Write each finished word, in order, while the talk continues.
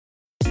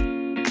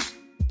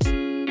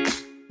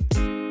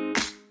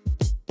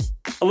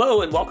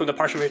Hello and welcome to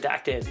Partially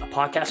Redacted, a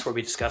podcast where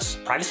we discuss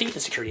privacy and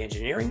security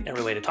engineering and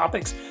related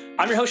topics.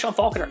 I'm your host, Sean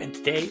Falconer, and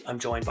today I'm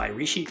joined by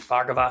Rishi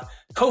Bhargava,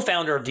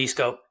 co-founder of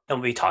Descope, and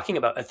we'll be talking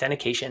about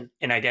authentication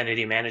and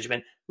identity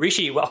management.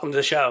 Rishi, welcome to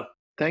the show.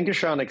 Thank you,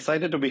 Sean.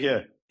 Excited to be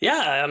here.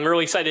 Yeah, I'm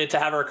really excited to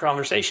have our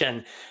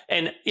conversation.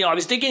 And, I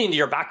was digging into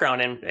your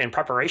background in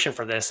preparation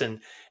for this, and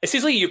it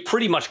seems like you've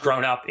pretty much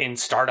grown up in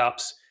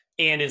startups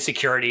and in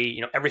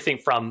security, everything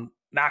from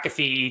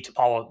McAfee to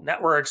Palo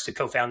Networks to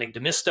co-founding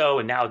Demisto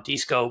and now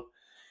Descope.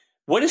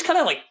 What has kind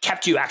of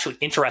kept you actually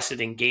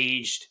interested,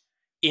 engaged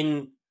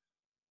in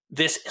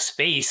this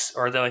space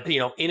or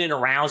in and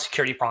around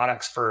security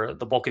products for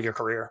the bulk of your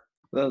career?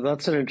 Well,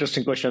 that's an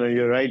interesting question. And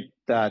you're right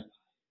that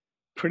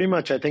pretty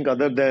much, I think,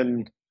 other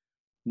than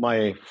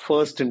my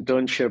first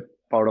internship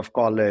out of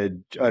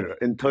college or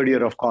in third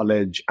year of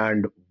college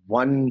and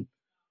one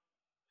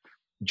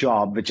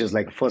job, which is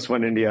like first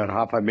one in India,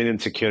 half I've been in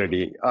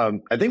security.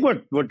 I think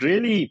what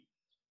really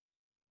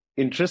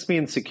interests me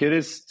in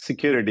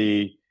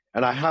security,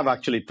 and I have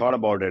actually thought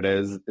about it,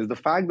 is the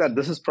fact that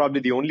this is probably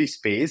the only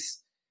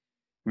space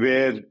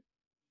where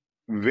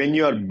when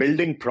you're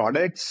building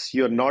products,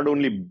 you're not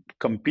only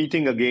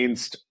competing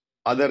against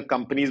other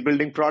companies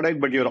building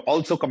product, but you're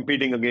also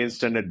competing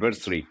against an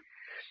adversary.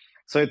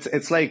 So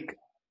it's like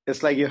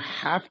you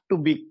have to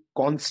be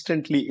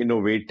constantly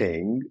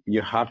innovating.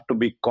 You have to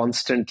be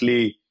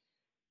constantly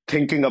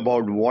thinking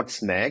about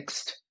what's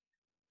next.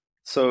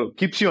 So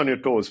keeps you on your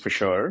toes for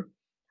sure.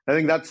 I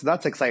think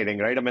that's exciting,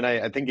 right? I mean,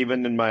 I think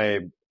even in my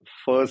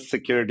first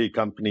security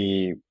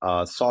company,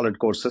 Solid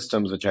Core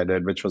Systems, which I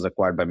did, which was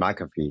acquired by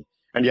McAfee.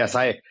 And yes,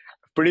 I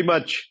pretty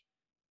much,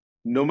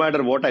 no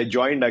matter what I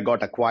joined, I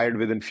got acquired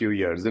within few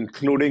years,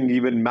 including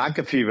even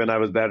McAfee when I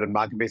was there. And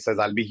McAfee says,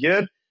 I'll be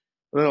here.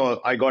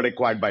 I got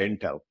acquired by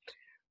Intel.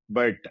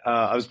 But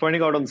I was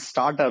pointing out on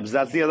startups,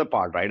 that's the other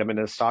part, right? I mean,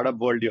 in a startup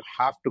world, you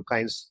have to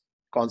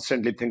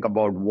constantly think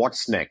about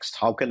what's next.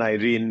 How can I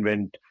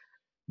reinvent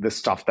the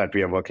stuff that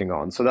we are working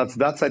on? So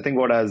that's I think,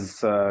 what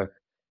has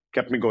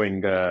kept me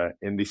going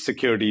in the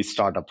security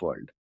startup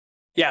world.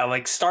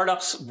 Yeah,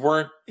 startups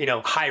weren't,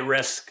 high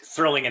risk,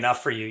 thrilling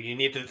enough for you. You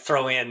need to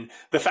throw in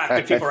the fact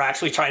that people are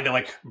actually trying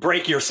to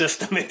break your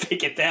system and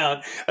take it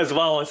down as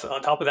well as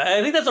on top of that.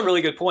 I think that's a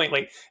really good point.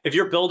 If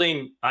you're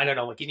building, I don't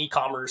know, an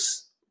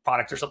e-commerce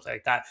product or something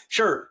like that,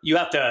 sure, you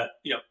have to,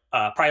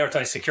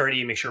 prioritize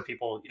security, make sure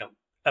people,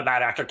 a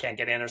bad actor can't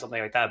get in or something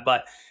like that.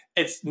 But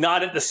it's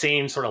not at the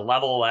same sort of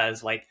level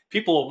as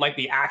people might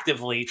be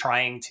actively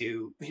trying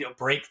to,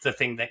 break the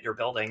thing that you're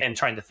building and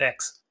trying to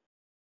fix.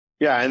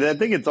 Yeah, and I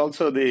think it's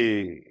also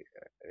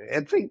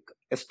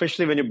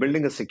especially when you're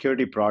building a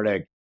security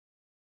product,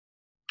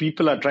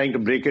 people are trying to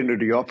break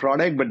into your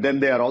product, but then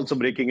they are also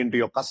breaking into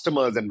your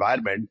customer's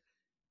environment,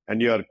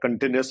 and you're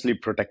continuously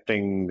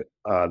protecting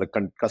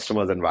the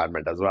customer's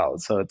environment as well.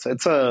 So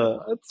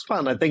it's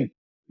fun. I think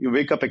you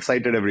wake up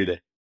excited every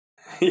day.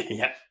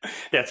 yeah,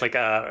 it's like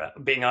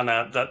being on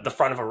the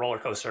front of a roller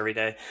coaster every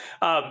day.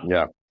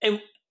 Yeah. And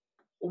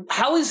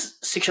how has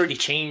security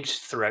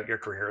changed throughout your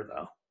career,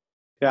 though?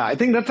 Yeah, I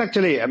think that's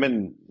actually,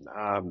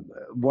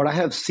 what I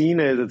have seen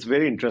is it's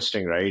very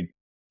interesting, right?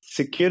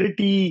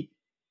 Security,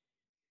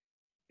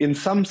 in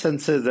some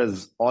senses,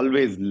 has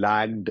always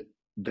lagged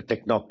the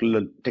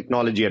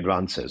technology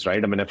advances,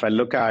 right? I mean, if I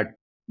look at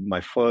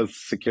my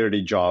first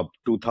security job,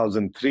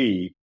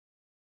 2003,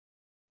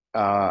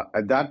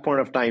 at that point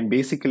of time,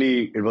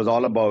 basically, it was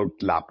all about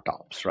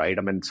laptops, right?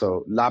 I mean,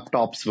 so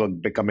laptops were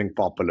becoming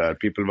popular.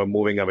 People were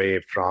moving away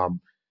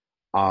from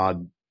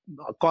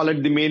call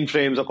it the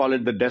mainframes or call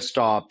it the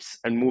desktops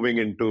and moving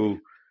into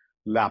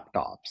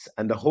laptops.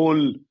 And the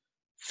whole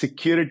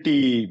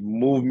security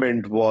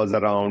movement was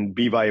around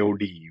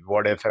BYOD.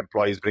 What if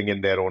employees bring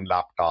in their own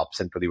laptops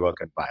into the work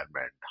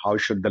environment? How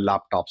should the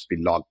laptops be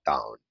locked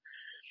down?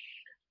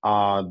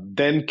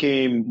 Then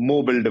came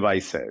mobile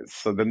devices.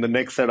 So then the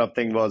next set of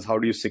thing was, how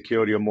do you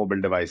secure your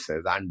mobile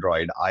devices?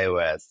 Android,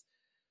 iOS.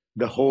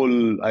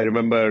 I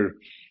remember,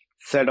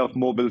 set of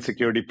mobile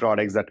security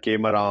products that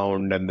came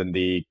around, and then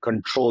the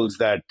controls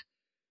that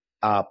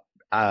app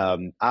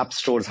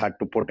stores had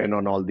to put in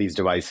on all these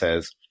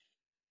devices.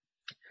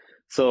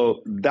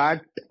 So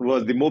that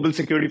was the mobile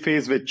security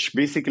phase, which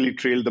basically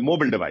trailed the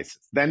mobile devices.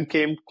 Then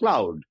came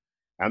cloud,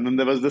 and then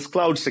there was this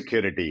cloud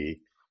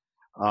security.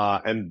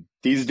 And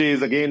these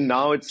days, again,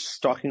 now it's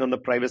talking on the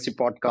privacy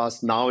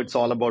podcast. Now it's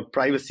all about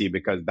privacy,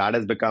 because that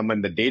has become,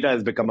 and the data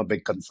has become a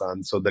big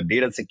concern. So the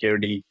data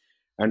security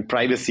and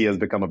privacy has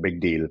become a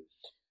big deal.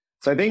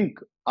 So I think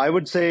I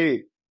would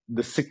say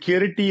the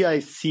security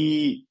I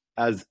see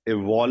as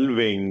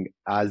evolving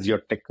as your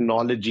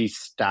technology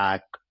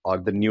stack or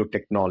the new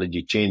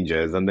technology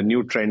changes, and the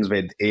new trends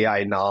with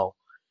AI now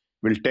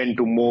will tend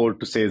to more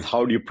to say is,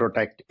 how do you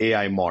protect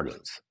AI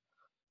models?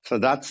 So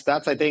that's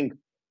I think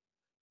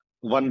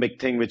one big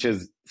thing, which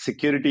is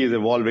security is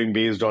evolving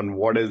based on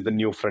what is the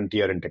new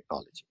frontier in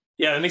technology.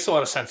 Yeah, that makes a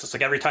lot of sense. It's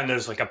every time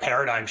there's a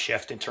paradigm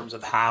shift in terms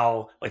of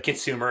how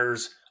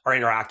consumers are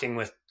interacting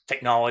with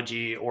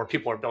technology or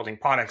people are building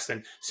products,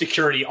 then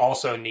security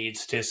also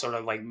needs to sort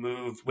of like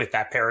move with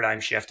that paradigm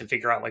shift and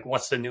figure out like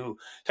what's the new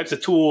types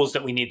of tools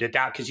that we need to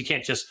adapt, because you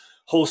can't just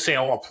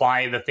wholesale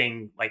apply the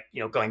thing, like,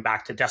 going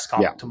back to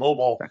desktop to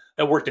mobile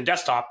that worked in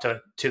desktop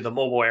to the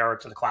mobile era,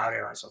 to the cloud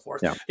era, and so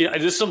forth.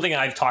 This is something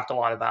I've talked a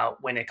lot about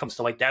when it comes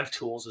to like dev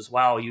tools as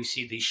well. You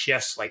see these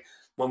shifts, like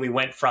when we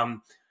went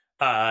from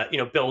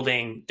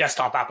building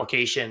desktop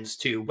applications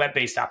to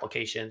web-based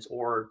applications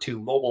or to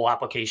mobile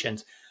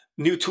applications,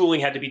 new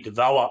tooling had to be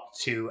developed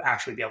to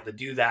actually be able to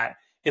do that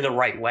in the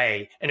right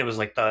way. And it was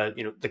like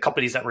the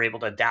companies that were able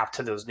to adapt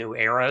to those new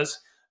eras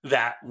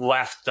that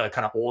left the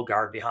kind of old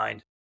guard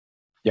behind.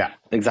 Yeah,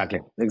 exactly.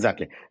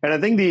 And I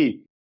think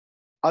the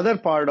other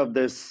part of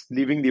this,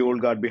 leaving the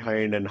old guard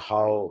behind and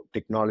how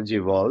technology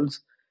evolves,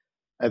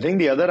 I think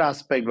the other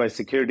aspect why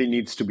security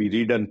needs to be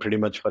redone pretty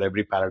much for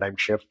every paradigm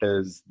shift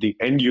is the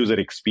end user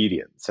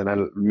experience.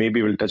 And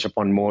we'll touch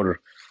upon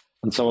more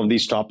on some of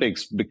these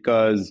topics,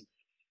 because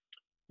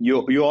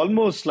you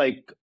almost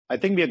like, I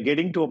think we are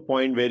getting to a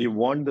point where you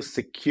want the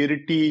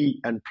security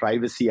and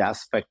privacy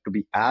aspect to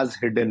be as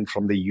hidden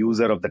from the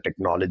user of the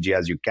technology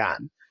as you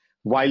can,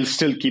 while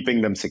still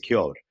keeping them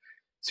secure.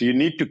 So you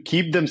need to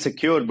keep them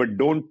secure, but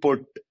don't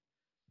put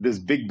these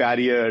big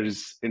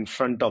barriers in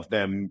front of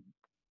them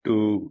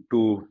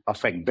to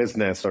affect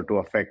business or to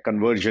affect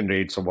conversion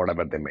rates or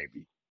whatever they may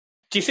be.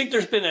 Do you think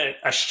there's been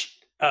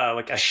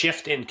a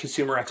shift in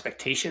consumer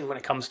expectation when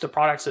it comes to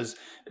products, is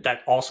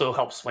that also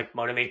helps like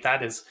motivate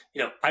that? Is,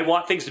 I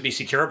want things to be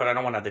secure, but I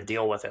don't want to have to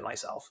deal with it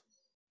myself.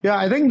 Yeah,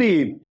 I think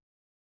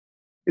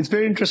it's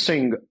very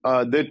interesting.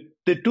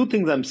 The two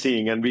things I'm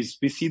seeing, and we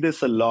see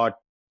this a lot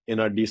in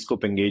our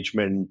Descope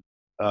engagement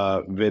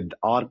with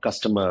our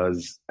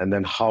customers, and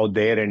then how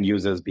their end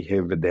users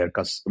behave with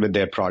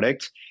their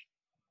products,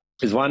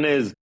 is one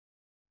is,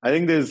 I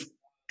think there's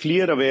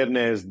clear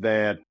awareness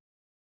that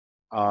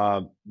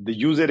the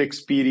user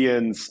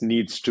experience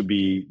needs to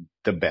be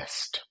the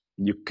best.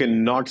 You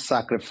cannot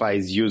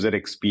sacrifice user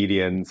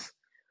experience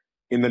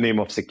in the name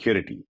of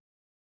security,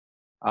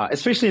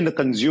 especially in the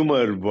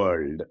consumer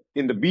world.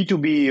 In the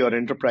B2B or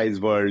enterprise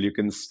world, you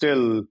can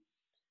still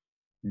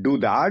do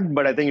that,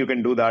 but I think you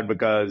can do that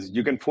because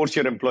you can force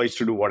your employees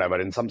to do whatever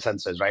in some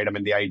senses, right? I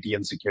mean, the IT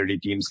and security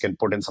teams can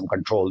put in some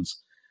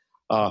controls.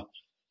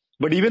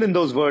 But even in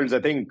those worlds, I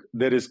think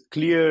there is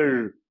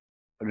clear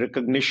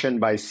recognition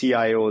by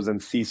CIOs and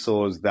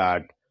CISOs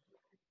that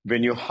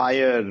when you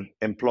hire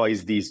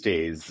employees these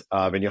days,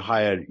 when you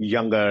hire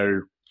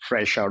younger,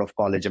 fresh out of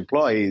college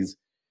employees,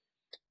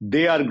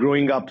 they are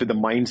growing up with the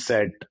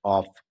mindset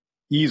of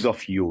ease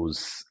of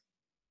use,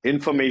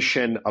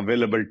 information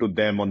available to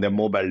them on their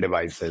mobile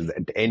devices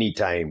at any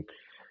time.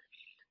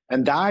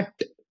 And that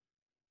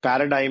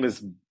paradigm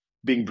is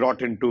being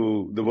brought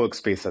into the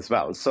workspace as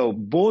well. So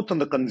both on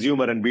the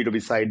consumer and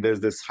B2B side, there's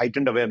this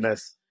heightened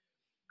awareness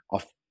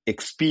of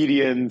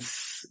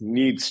experience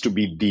needs to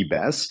be the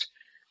best.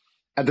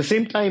 At the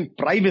same time,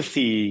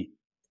 privacy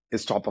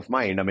is top of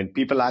mind. I mean,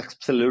 people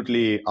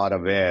absolutely are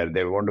aware.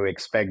 They want to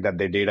expect that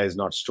their data is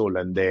not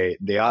stolen.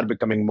 They are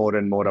becoming more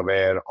and more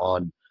aware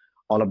on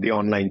all of the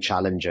online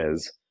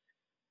challenges.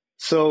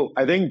 So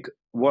I think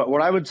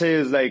what I would say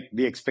is like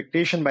the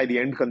expectation by the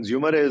end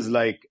consumer is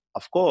like,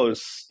 of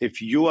course,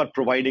 if you are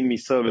providing me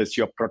service,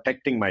 you're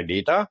protecting my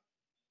data.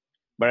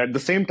 But at the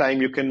same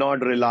time, you cannot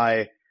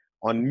rely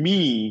on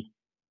me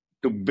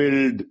to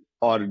build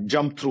or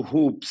jump through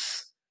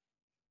hoops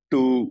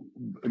to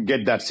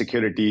get that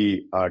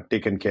security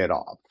taken care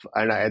of.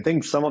 And I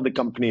think some of the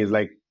companies,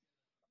 like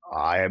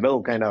I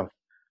will kind of,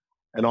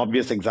 an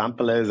obvious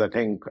example is, I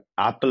think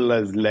Apple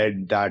has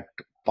led that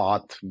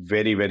path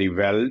very, very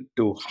well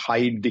to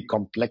hide the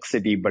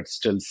complexity, but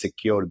still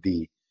secure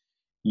the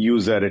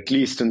user, at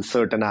least in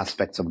certain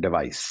aspects of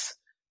device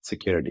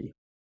security.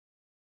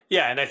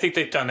 Yeah, and I think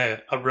they've done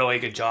a really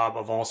good job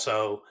of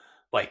also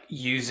like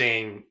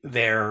using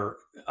their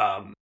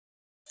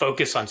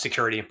focus on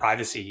security and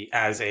privacy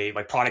as a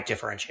like product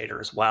differentiator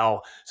as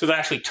well. So they're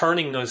actually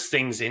turning those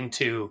things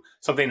into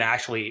something that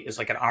actually is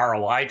like an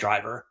ROI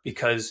driver,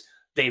 because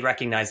they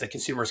recognize that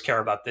consumers care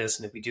about this,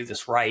 and if we do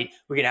this right,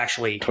 we can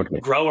actually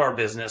grow our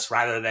business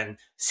rather than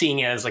seeing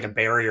it as like a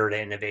barrier to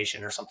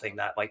innovation or something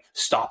that like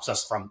stops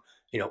us from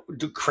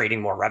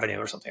creating more revenue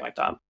or something like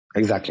that.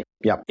 Exactly.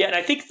 Yeah. Yeah, and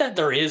I think that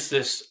there is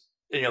this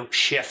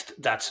shift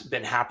that's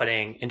been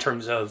happening in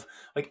terms of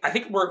like, I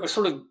think we're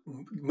sort of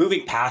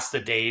moving past the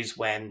days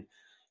when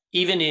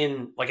even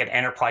in like an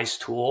enterprise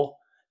tool,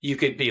 you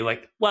could be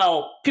like,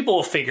 well, people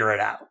will figure it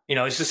out.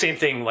 It's the same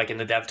thing like in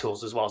the dev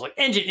tools as well. It's like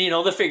engine,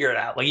 they'll figure it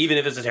out. Like even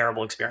if it's a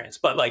terrible experience,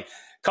 but like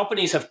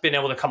companies have been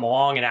able to come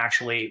along and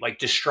actually like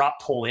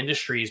disrupt whole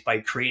industries by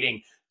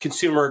creating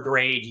consumer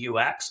grade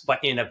UX, but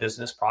in a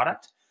business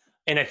product.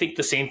 And I think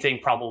the same thing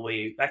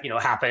probably,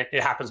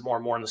 it happens more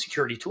and more in the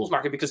security tools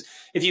market, because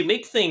if you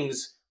make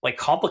things like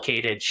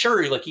complicated,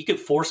 sure, like you could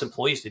force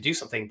employees to do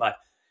something, but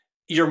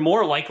you're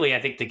more likely, I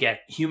think, to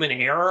get human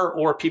error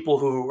or people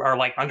who are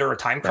like under a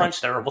time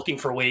crunch that are looking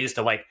for ways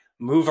to like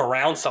move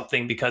around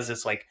something because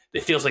it's like,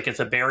 it feels like it's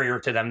a barrier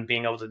to them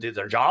being able to do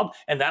their job.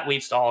 And that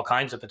leads to all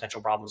kinds of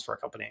potential problems for a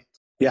company.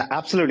 Yeah,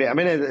 absolutely. I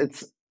mean,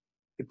 it's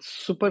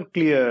super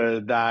clear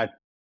that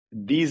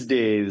these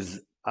days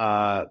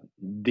the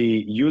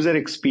user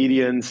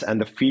experience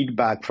and the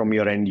feedback from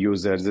your end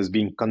users is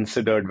being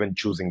considered when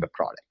choosing the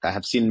product. I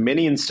have seen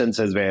many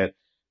instances where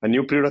a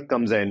new product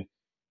comes in,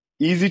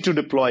 easy to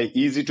deploy,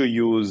 easy to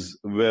use,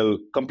 will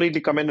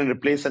completely come in and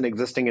replace an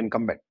existing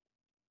incumbent,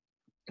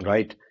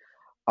 right?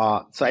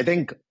 So I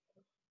think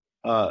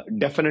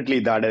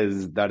definitely that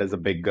is a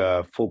big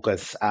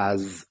focus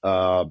as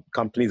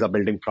companies are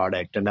building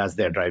product and as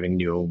they're driving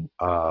new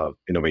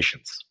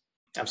innovations.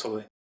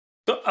 Absolutely.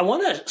 So I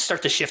want to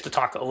start to shift to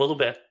talk a little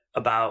bit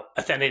about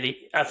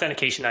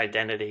authentication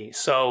identity.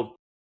 So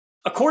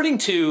according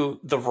to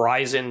the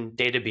Verizon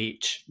data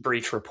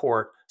breach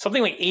report,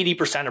 something like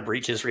 80% of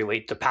breaches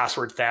relate to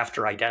password theft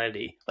or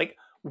identity. Like,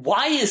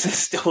 why is this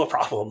still a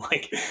problem?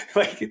 Like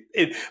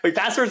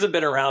passwords have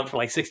been around for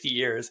like 60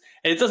 years,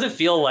 and it doesn't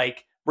feel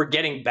like we're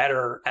getting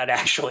better at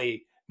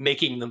actually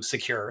making them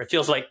secure. It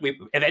feels like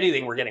if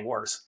anything, we're getting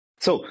worse.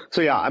 So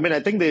yeah, I mean, I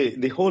think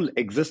the whole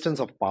existence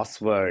of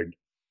password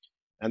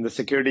and the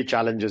security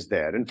challenges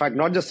there. In fact,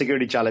 not just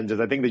security challenges,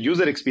 I think the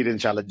user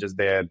experience challenges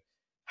there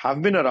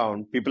have been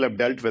around. People have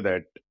dealt with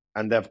it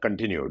and they have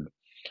continued.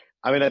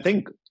 I mean, I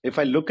think if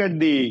I look at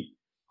the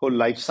whole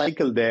life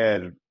cycle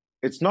there,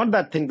 it's not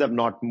that things have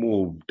not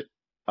moved.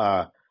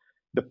 The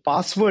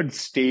password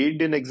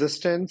stayed in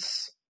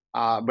existence,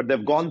 but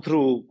they've gone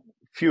through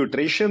few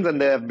iterations and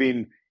there have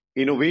been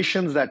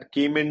innovations that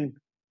came in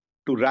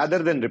to, rather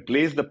than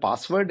replace the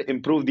password,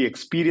 improve the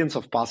experience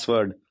of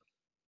password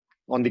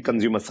on the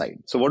consumer side.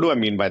 So what do I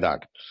mean by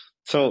that?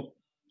 So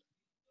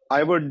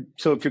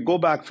if you go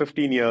back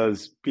 15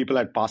 years, people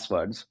had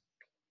passwords.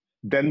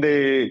 Then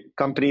the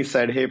company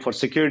said, hey, for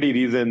security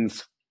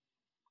reasons,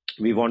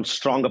 we want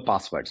stronger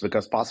passwords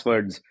because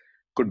passwords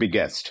could be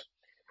guessed.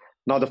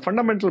 Now, the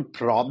fundamental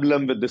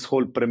problem with this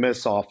whole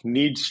premise of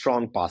need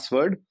strong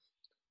password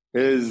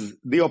is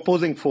the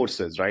opposing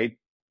forces, right?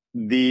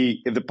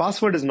 If the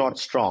password is not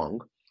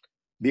strong,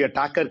 the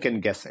attacker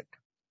can guess it.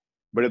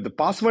 But if the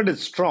password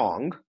is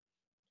strong,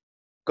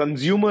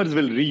 consumers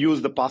will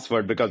reuse the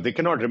password because they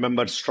cannot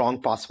remember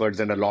strong passwords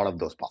and a lot of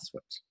those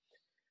passwords.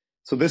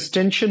 So this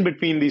tension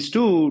between these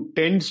two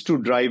tends to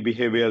drive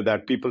behavior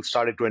that people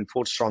started to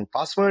enforce strong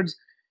passwords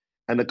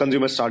and the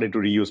consumer started to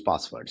reuse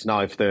passwords.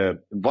 Now, if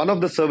one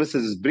of the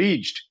services is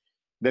breached,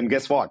 then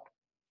guess what?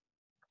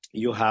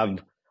 You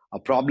have a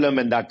problem,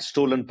 and that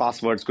stolen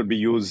passwords could be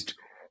used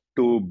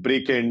to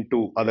break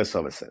into other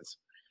services.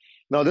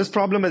 Now, this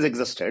problem has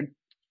existed.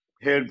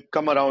 Here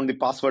come around the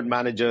password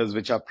managers,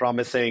 which are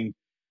promising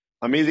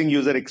amazing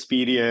user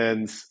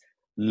experience,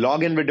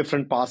 log in with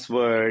different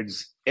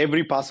passwords.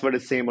 Every password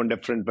is same on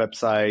different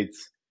websites.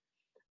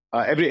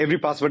 Every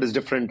password is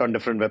different on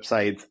different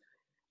websites.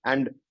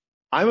 And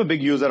I'm a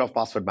big user of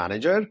Password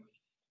Manager,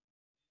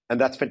 and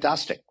that's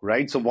fantastic,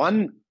 right? So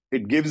one,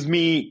 it gives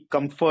me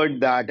comfort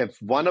that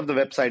if one of the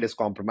website is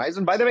compromised,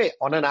 and by the way,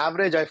 on an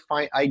average,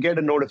 I get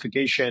a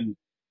notification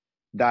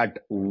that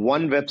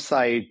one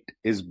website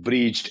is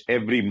breached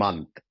every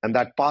month, and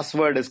that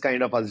password is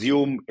kind of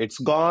assumed it's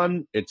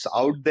gone, it's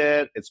out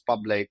there, it's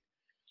public.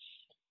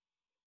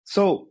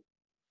 So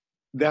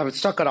they have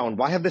stuck around.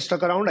 Why have they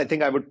stuck around? I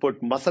think I would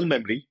put muscle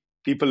memory.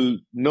 People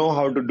know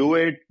how to do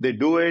it, they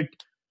do it.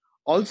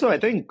 Also, I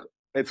think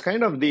it's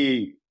kind of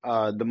the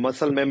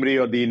muscle memory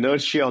or the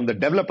inertia on the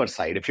developer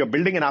side. If you're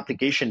building an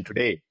application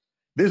today,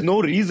 there's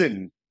no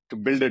reason to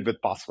build it with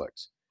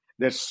passwords.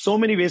 There's so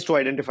many ways to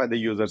identify the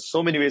user,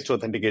 so many ways to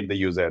authenticate the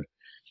user.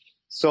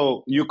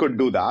 So you could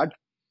do that.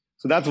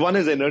 So that's one,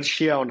 is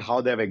inertia on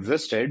how they've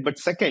existed. But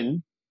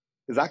second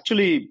is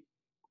actually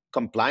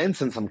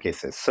compliance in some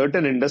cases.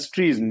 Certain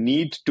industries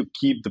need to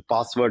keep the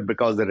password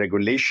because the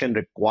regulation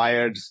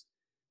requires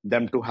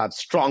them to have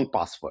strong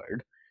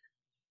password.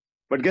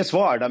 But guess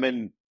what? I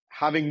mean,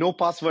 having no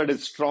password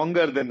is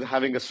stronger than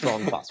having a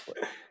strong password.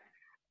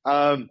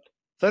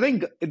 So I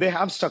think they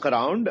have stuck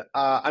around.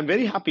 I'm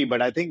very happy,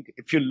 but I think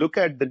if you look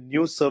at the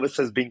new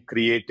services being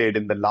created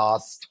in the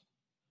last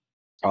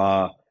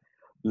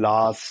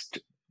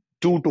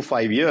 2 to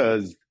 5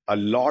 years, a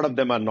lot of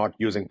them are not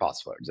using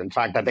passwords. In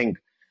fact, I think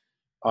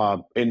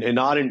in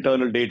our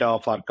internal data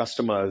of our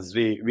customers,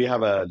 we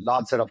have a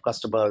large set of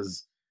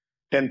customers,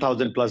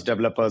 10,000 plus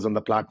developers on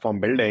the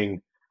platform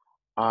building.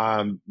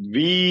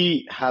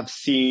 We have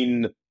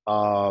seen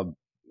the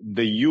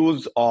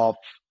use of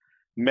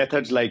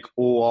methods like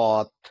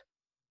OAuth,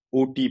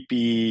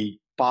 OTP,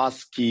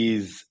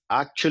 passkeys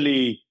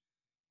actually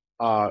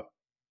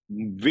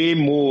way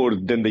more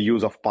than the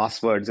use of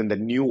passwords in the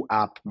new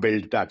app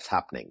build that's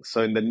happening.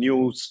 So in the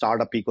new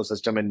startup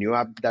ecosystem and new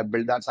app that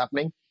build that's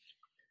happening,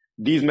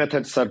 these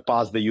methods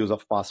surpass the use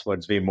of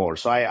passwords way more.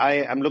 So I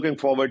am looking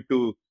forward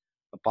to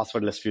a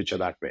passwordless future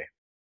that way.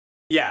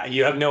 Yeah,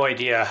 you have no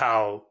idea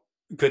how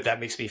good that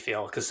makes me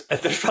feel, because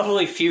there's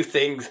probably few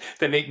things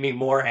that make me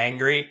more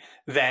angry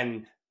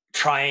than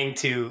trying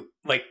to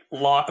like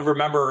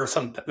remember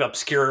some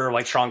obscure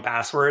like strong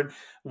password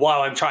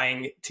while I'm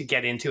trying to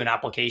get into an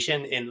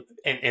application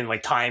in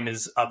like time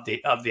is of the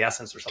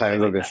essence or something Time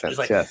like of that. There's essence,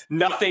 like yes.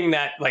 nothing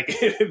that like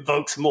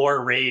evokes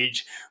more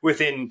rage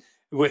within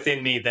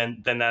me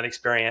than that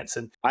experience.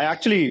 And I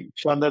actually,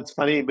 Sean, that's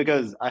funny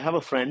because I have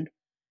a friend.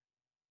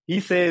 He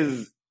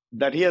says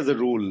that he has a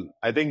rule.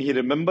 I think he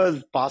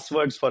remembers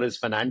passwords for his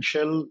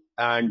financial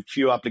and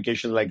few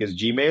applications like his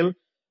Gmail.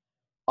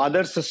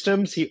 Other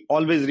systems, he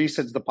always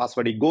resets the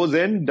password. He goes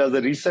in, does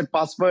a reset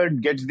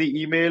password, gets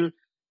the email,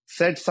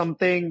 sets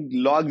something,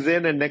 logs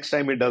in, and next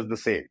time he does the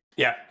same.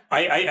 yeah,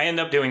 I end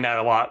up doing that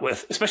a lot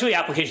with, especially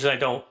applications I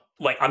don't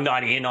like. I'm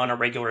not in on a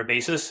regular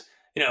basis.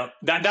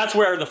 That's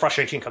where the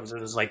frustration comes in.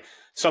 Is like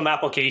some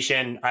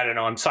application, I don't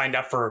know, I'm signed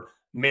up for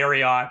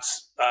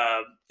Marriott's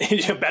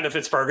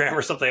benefits program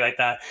or something like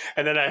that,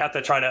 and then I have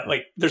to try to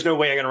like. There's no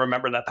way I'm going to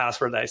remember that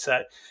password that I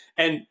set.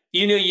 And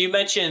you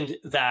mentioned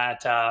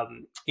that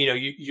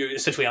you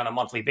essentially on a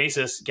monthly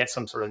basis get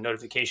some sort of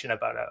notification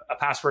about a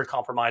password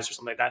compromise or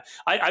something like that.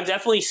 I've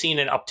definitely seen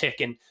an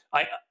uptick in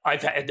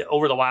I've had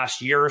over the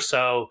last year or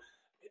so.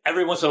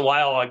 Every once in a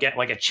while, I get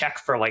like a check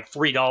for like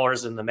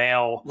 $3 in the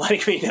mail,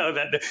 letting me know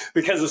that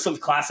because of some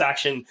class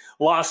action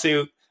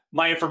lawsuit,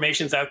 my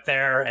information's out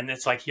there, and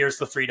it's like, here's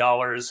the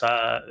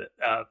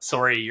 $3.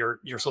 Sorry, your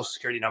social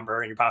security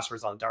number and your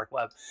password's on the dark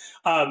web.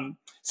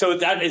 So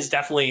that is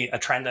definitely a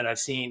trend that I've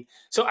seen.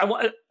 So I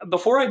want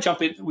before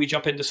we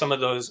jump into some of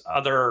those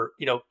other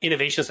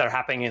innovations that are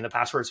happening in the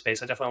password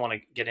space. I definitely want to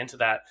get into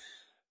that.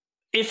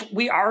 If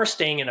we are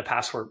staying in a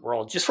password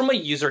world, just from a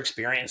user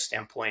experience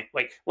standpoint,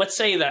 like let's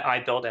say that I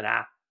build an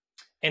app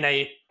and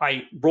I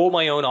roll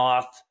my own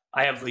auth,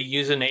 I have the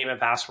username and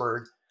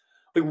password.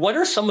 Like, what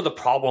are some of the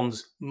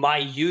problems my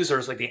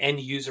users, like the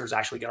end users,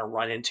 actually going to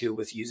run into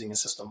with using a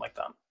system like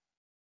them?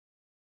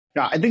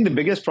 Yeah, I think the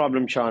biggest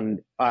problem, Sean,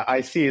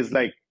 I see is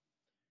like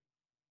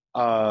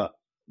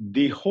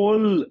the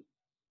whole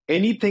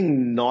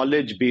anything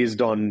knowledge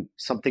based on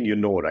something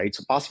right?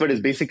 So password is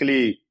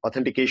basically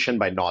authentication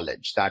by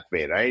knowledge that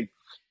way, right?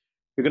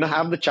 You're going to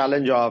have the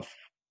challenge of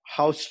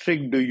how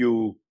strict do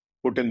you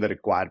put in the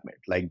requirement?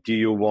 Like, do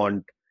you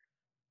want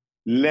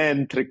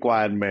length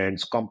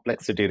requirements,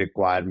 complexity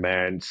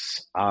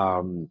requirements,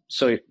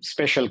 so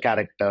special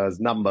characters,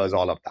 numbers,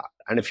 all of that.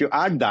 And if you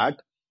add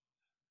that,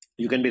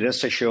 you can be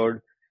rest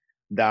assured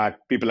that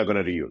people are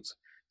going to reuse.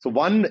 So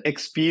one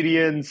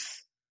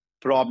experience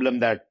problem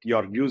that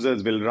your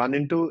users will run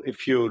into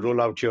if you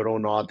roll out your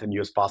own auth and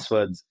use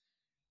passwords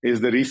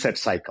is the reset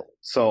cycle.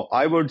 So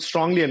I would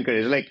strongly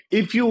encourage, like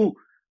if you,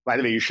 by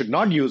the way, you should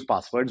not use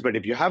passwords, but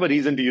if you have a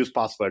reason to use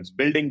passwords,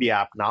 building the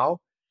app now,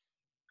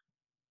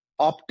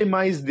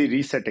 optimize the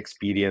reset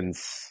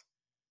experience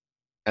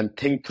and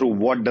think through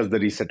what does the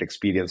reset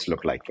experience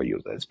look like for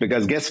users.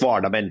 Because guess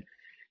what? I mean,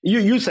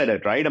 you said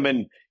it, right? I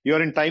mean,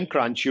 you're in time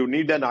crunch, you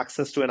need an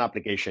access to an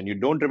application, you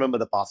don't remember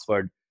the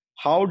password.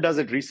 How does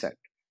it reset?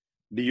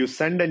 Do you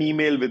send an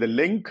email with a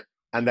link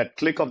and that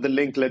click of the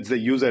link lets the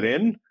user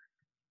in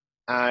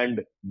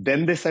and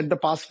then they set the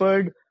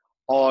password?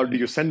 Or do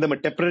you send them a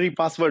temporary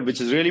password, which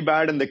is really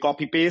bad, and they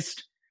copy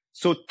paste?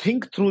 So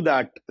think through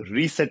that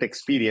reset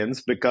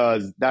experience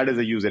because that is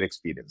a user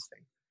experience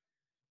thing.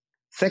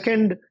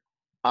 Second,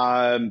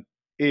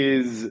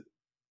 is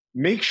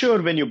make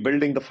sure when you're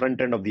building the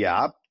front end of the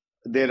app,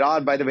 there are,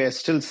 by the way,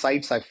 still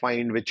sites I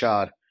find which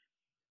are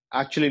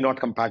actually not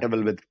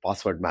compatible with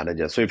password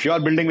manager. So if you are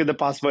building with the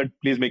password,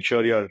 please make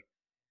sure your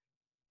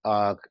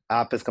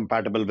app is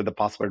compatible with the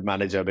password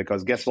manager,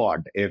 because guess what?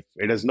 If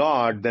it is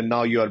not, then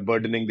now you are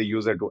burdening the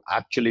user to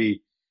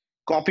actually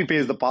copy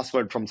paste the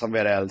password from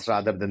somewhere else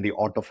rather than the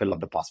autofill of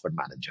the password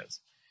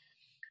managers.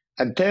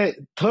 And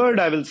third,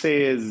 I will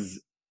say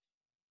is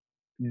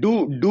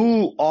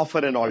do offer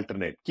an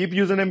alternate. Keep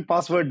username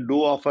password,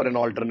 do offer an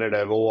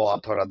alternative,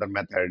 OAuth or other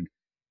method,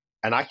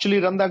 and actually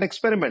run that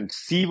experiment.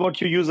 See what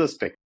your users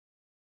pick.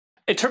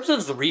 In terms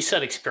of the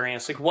reset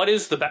experience, like what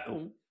is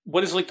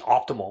like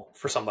optimal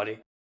for somebody?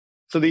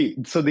 So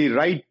the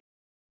right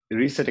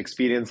reset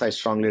experience I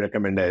strongly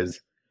recommend is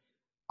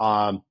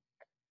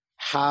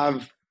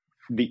have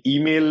the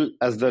email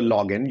as the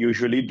login.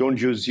 Usually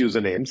don't use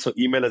username. So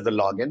email as the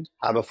login,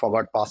 have a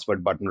forgot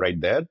password button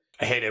right there.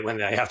 I hate it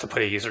when I have to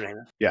put a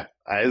username. Yeah,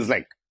 it's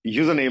like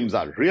usernames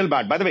are real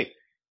bad. By the way,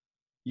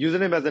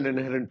 username has an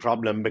inherent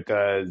problem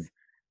because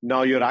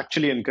now you're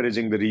actually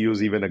encouraging the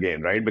reuse even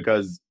again, right?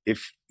 Because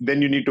if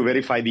then you need to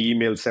verify the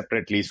email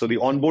separately. So the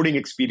onboarding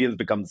experience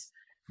becomes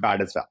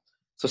bad as well.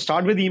 So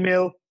start with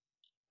email,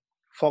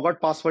 forgot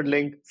password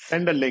link,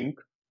 send a link,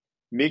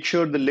 make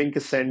sure the link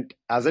is sent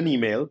as an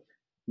email,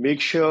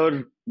 make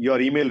sure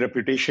your email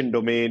reputation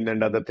domain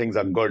and other things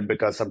are good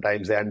because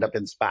sometimes they end up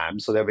in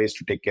spam. So there are ways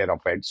to take care of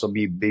it. So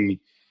be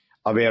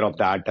aware of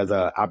that as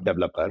an app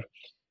developer.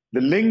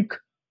 The link,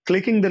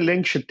 clicking the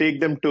link should take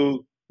them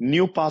to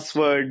new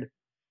password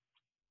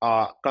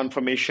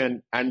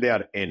confirmation and they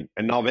are in.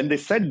 And now when they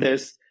set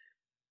this,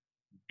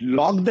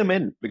 log them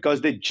in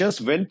because they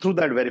just went through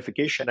that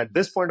verification. At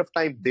this point of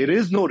time, there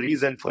is no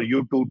reason for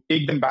you to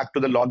take them back to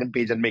the login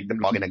page and make them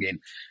log in again,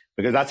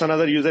 because that's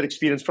another user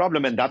experience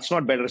problem, and that's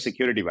not better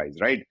security wise,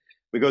 right?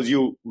 Because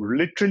you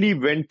literally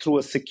went through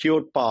a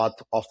secure path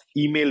of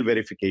email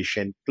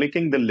verification,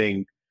 clicking the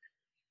link,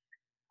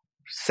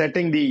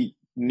 setting the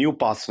new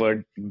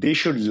password, they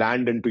should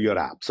land into your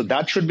app. So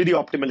that should be the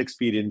optimal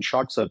experience.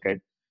 Short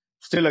circuit.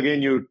 Still,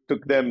 again, you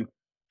took them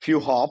few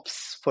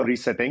hops for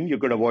resetting. You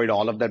could avoid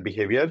all of that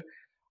behavior.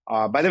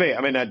 By the way,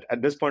 I mean,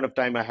 at this point of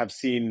time, I have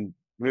seen,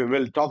 we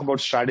will talk about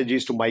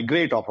strategies to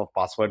migrate off of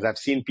passwords. I've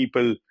seen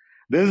people,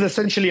 this is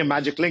essentially a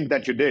magic link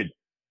that you did.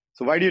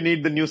 So why do you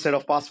need the new set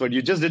of password?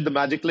 You just did the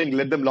magic link,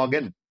 let them log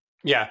in.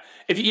 Yeah.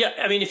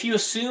 If you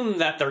assume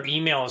that their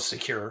email is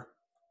secure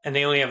and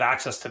they only have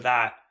access to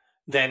that,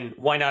 then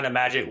why not a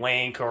magic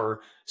link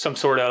or some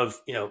sort of,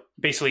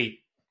 basically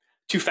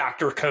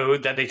two-factor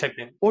code that they type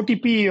in?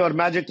 OTP or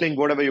magic link,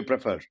 whatever you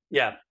prefer.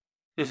 Yeah.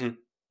 Mm-hmm.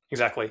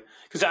 Exactly.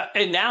 Because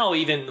and now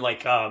even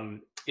like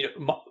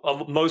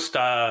most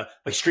like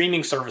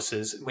streaming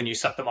services, when you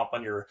set them up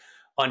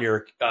on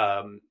your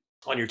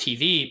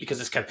TV, because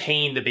it's kind of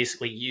pain to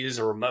basically use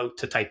a remote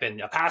to type in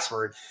a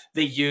password,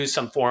 they use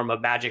some form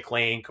of magic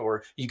link,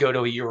 or you go to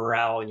a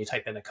URL and you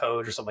type in a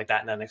code or something like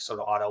that, and then it sort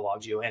of auto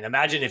logs you. And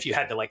imagine if you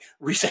had to like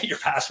reset your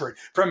password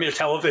from your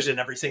television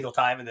every single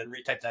time and then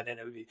retype that in,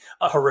 it would be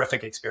a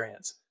horrific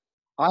experience.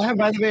 I have,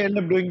 by the way,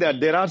 ended up doing that.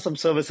 There are some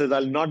services,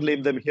 I'll not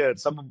name them here,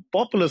 some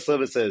popular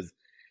services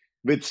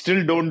which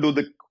still don't do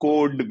the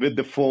code with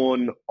the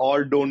phone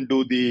or don't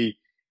do the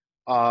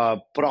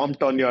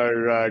prompt on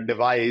your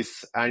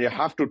device, and you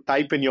have to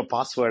type in your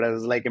password. And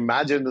it's like,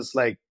 imagine it's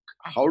like,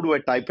 how do I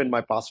type in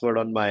my password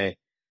on my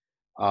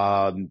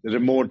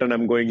remote and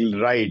I'm going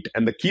right?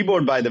 And the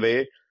keyboard, by the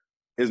way,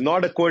 is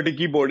not a QWERTY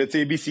keyboard. It's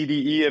A, B, C,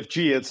 D, E, F,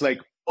 G. It's like,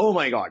 oh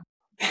my God.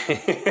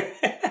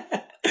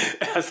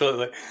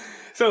 Absolutely.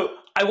 So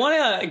I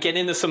want to get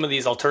into some of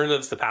these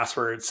alternatives to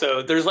passwords.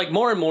 So there's like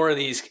more and more of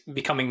these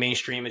becoming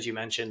mainstream, as you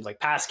mentioned, like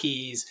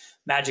passkeys,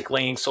 magic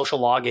links, social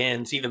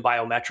logins, even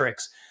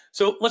biometrics.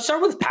 So let's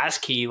start with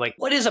passkey. Like,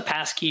 what is a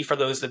passkey for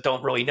those that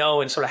don't really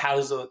know, and sort of how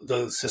does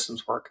those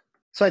systems work?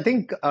 So I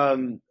think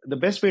the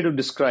best way to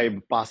describe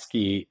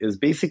passkey is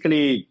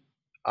basically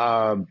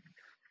it's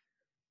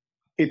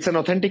an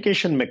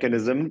authentication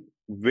mechanism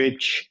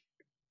which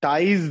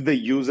ties the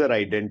user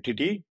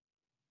identity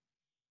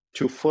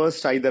to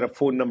first either a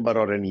phone number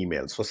or an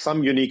email. So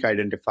some unique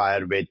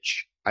identifier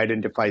which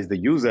identifies the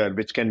user,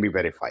 which can be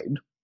verified.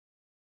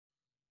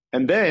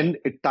 And then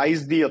it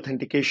ties the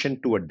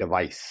authentication to a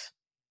device.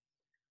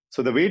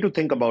 So the way to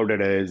think about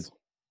it is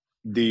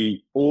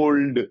the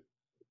old,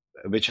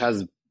 which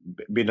has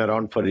been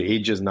around for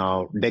ages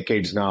now,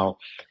 decades now,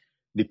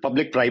 the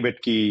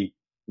public-private key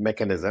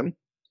mechanism.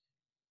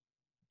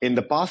 In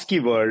the passkey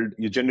world,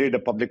 you generate a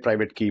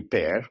public-private key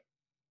pair.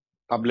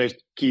 Public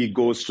key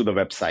goes to the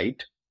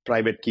website.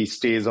 Private key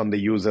stays on the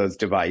user's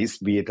device,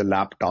 be it a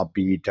laptop,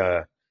 be it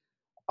a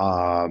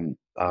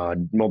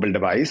mobile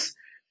device.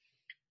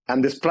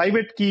 And this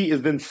private key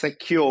is then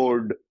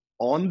secured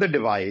on the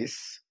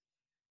device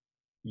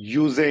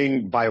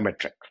using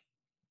biometric.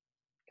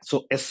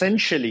 So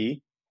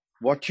essentially,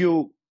 what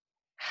you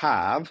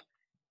have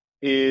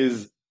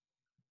is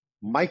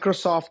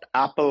Microsoft,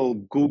 Apple,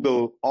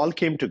 Google all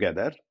came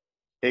together,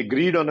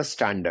 agreed on a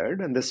standard,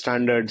 and the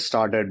standard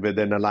started with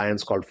an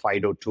alliance called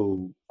FIDO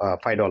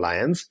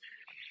Alliance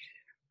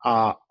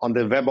on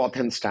the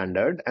WebAuthn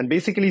standard, and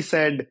basically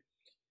said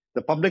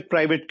the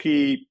public-private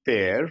key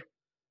pair,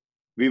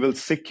 we will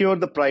secure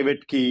the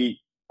private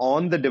key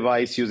on the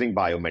device using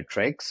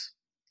biometrics,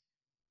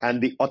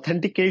 and the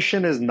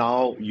authentication is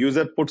now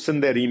user puts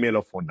in their email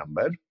or phone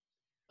number,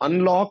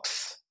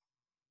 unlocks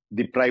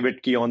the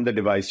private key on the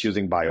device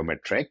using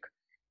biometric,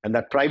 and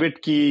that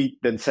private key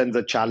then sends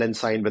a challenge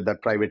sign with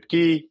that private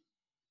key.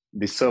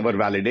 The server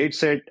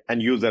validates it,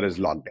 and user is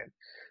logged in.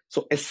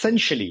 So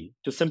essentially,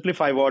 to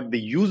simplify what the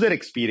user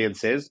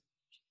experience is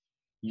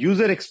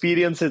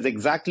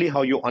exactly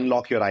how you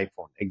unlock your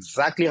iPhone,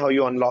 exactly how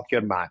you unlock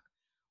your Mac,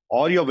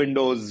 or your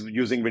Windows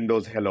using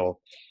Windows Hello,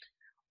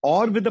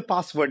 or with the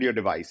password your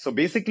device. So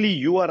basically,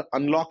 you are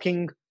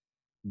unlocking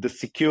the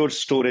secure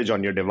storage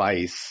on your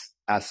device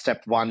as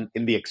step one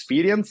in the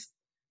experience,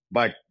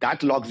 but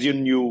that logs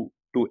you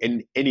to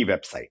any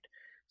website.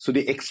 So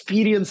the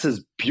experience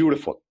is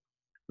beautiful,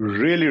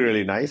 really,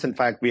 really nice. In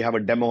fact, we have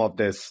a demo of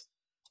this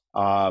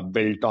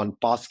built on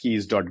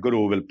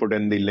passkeys.guru. We'll put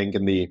in the link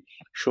in the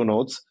show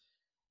notes.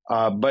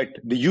 But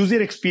the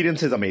user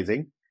experience is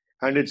amazing,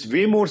 and it's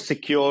way more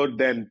secure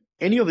than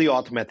any of the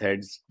auth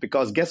methods,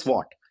 because guess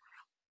what?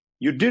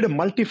 You did a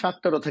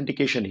multi-factor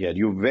authentication here.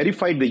 You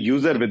verified the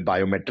user with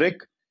biometric,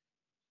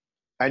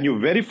 and you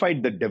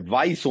verified the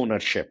device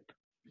ownership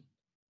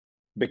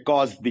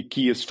because the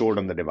key is stored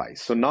on the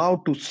device. So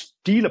now to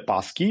steal a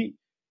passkey,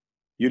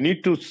 you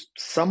need to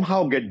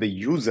somehow get the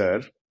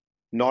user,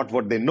 not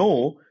what they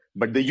know,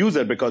 but the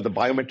user, because the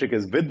biometric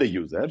is with the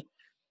user,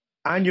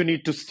 and you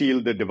need to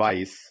steal the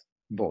device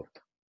both.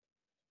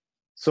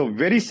 So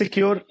very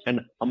secure and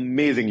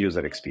amazing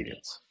user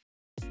experience.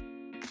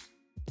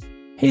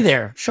 Hey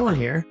there, Sean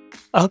here.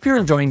 I hope you're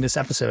enjoying this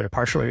episode of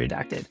Partially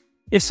Redacted.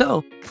 If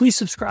so, please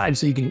subscribe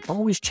so you can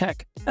always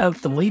check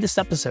out the latest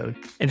episode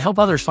and help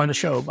others find the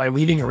show by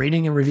leaving a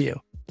rating and review.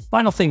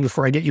 Final thing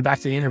before I get you back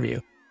to the interview.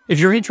 If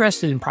you're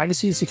interested in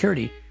privacy and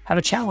security, have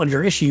a challenge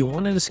or issue you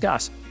want to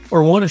discuss,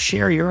 or want to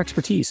share your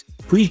expertise,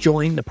 please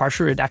join the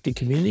Partially Redacted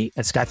community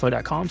at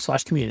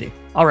skyflow.com/community.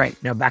 All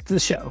right, now back to the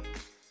show.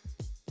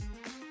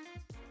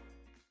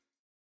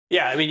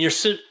 Yeah, I mean,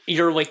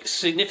 you're like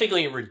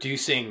significantly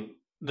reducing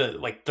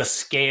the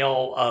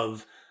scale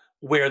of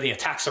where the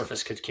attack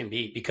surface can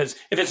be, because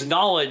if it's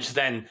knowledge,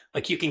 then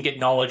like you can get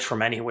knowledge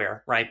from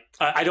anywhere, right?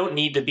 I don't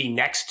need to be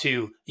next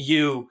to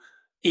you.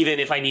 Even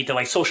if I need to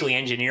like socially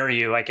engineer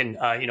you, I can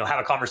have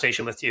a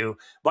conversation with you.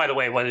 By the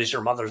way, what is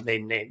your mother's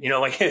maiden name?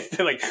 Like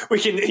like we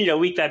can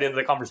leak that into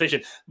the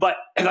conversation. But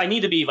if I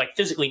need to be like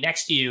physically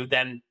next to you,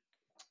 then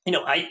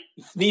I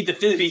need to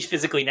be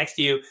physically next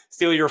to you,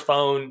 steal your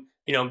phone,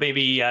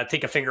 maybe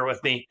take a finger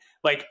with me.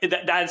 Like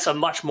that's a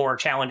much more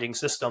challenging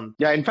system.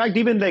 Yeah, in fact,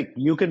 even like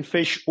you can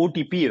fish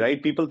OTP,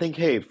 right? People think,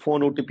 hey,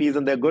 phone OTPs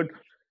and they're good.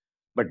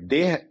 But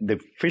the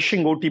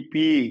phishing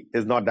OTP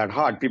is not that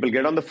hard. People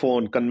get on the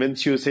phone,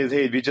 convince you, says,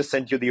 hey, we just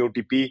sent you the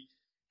OTP,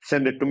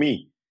 send it to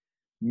me.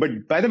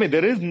 But by the way,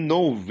 there is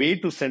no way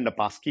to send a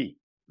passkey.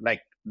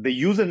 Like the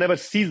user never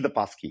sees the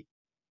passkey.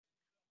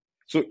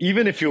 So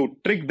even if you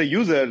trick the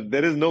user,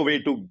 there is no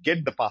way to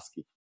get the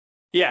passkey.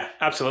 Yeah,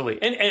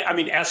 absolutely. And I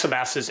mean,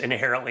 SMS is an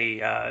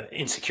inherently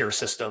insecure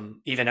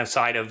system. Even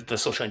outside of the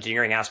social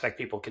engineering aspect,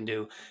 people can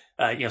do,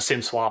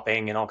 SIM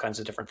swapping and all kinds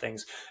of different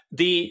things.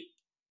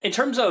 In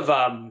terms of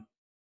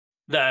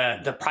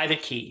the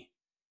private key,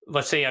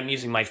 let's say I'm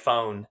using my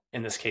phone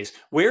in this case,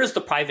 where is the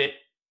private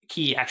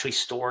key actually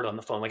stored on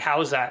the phone? Like, how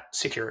is that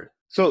secured?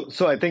 So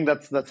I think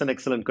that's an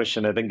excellent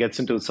question. I think gets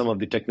into some of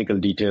the technical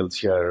details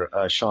here,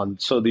 Sean.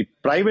 So the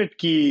private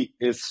key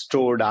is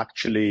stored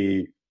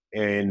actually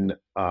in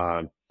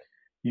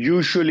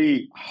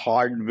usually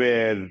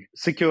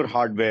secure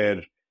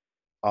hardware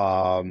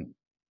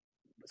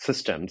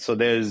system. So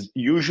there's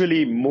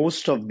usually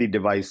most of the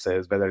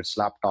devices, whether it's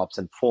laptops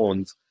and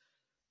phones,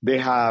 they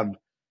have,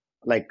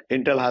 like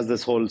Intel has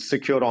this whole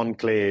secure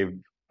enclave.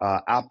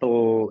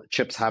 Apple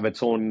chips have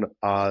its own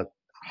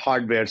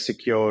hardware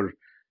secure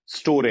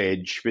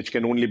storage, which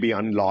can only be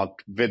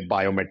unlocked with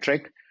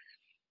biometric.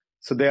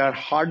 So there are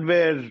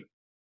hardware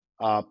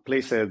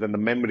places in the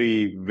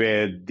memory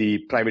where the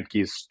private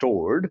key is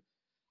stored.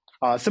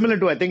 Similar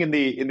to, I think, in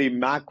the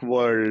Mac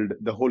world,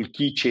 the whole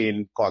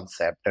keychain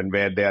concept, and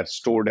where they are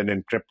stored and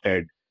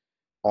encrypted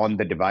on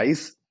the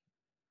device.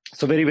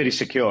 So very, very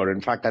secure.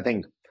 In fact, I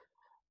think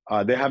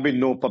there have been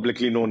no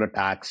publicly known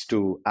attacks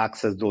to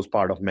access those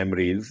part of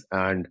memories,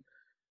 and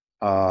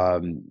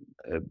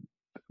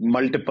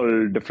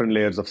multiple different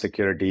layers of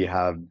security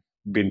have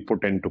been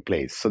put into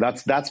place. So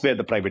that's where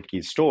the private key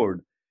is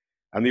stored.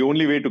 And the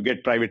only way to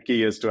get private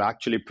key is to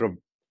actually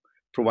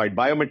provide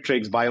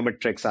biometrics.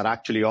 Biometrics are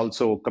actually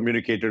also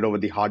communicated over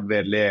the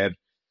hardware layer.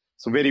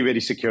 So very,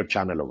 very secure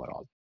channel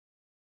overall.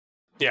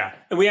 Yeah.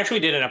 And we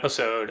actually did an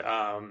episode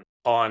on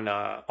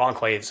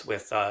enclaves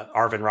with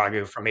Arvind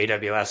Raghu from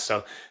AWS.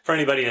 So for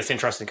anybody that's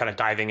interested in kind of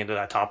diving into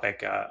that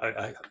topic,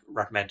 I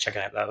recommend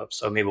checking out that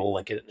episode. Maybe we'll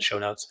link it in the show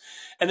notes.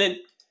 And then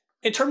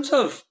in terms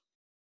of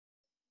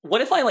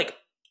what if I like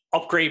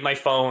upgrade my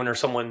phone or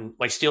someone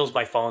like steals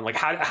my phone, like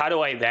how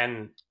do I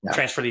then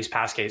transfer these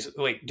passkeys?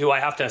 Like, do I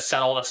have to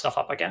set all that stuff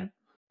up again?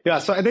 Yeah,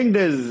 so I think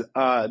there's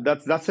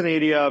that's an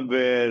area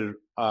where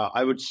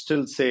I would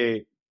still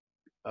say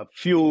a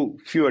few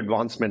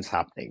advancements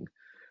happening.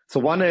 So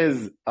one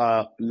is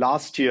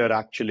last year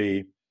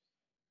actually,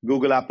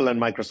 Google, Apple,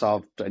 and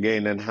Microsoft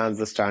again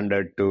enhanced the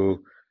standard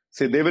to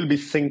say they will be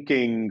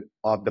syncing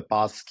of the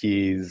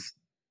passkeys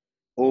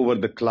over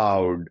the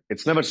cloud.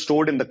 It's never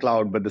stored in the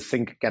cloud, but the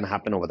sync can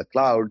happen over the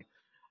cloud.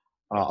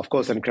 Of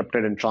course,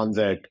 encrypted in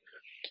transit.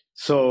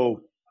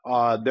 So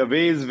there are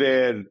ways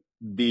where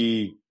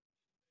the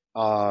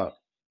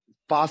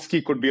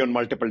passkey could be on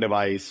multiple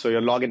devices. So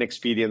your login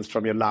experience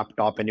from your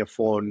laptop and your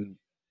phone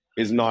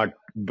is not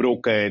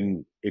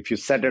broken. If you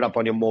set it up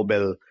on your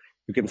mobile,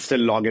 you can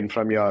still log in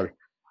from your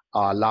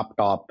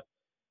laptop.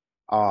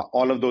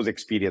 All of those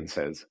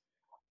experiences.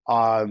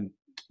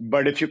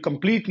 But if you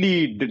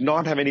completely did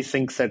not have any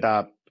sync set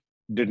up,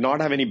 did not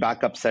have any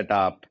backup set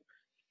up,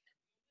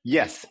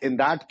 yes, in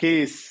that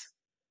case,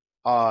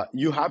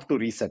 you have to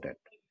reset it.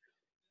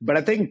 But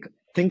I think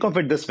of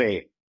it this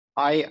way.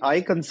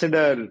 I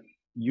consider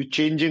you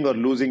changing or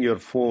losing your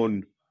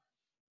phone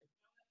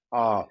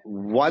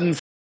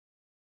once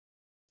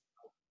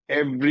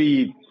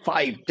every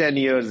 5-10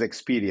 years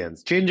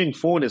experience. Changing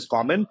phone is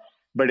common,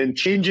 but in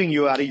changing,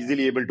 you are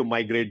easily able to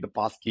migrate the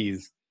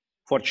passkeys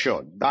for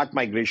sure. That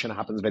migration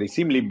happens very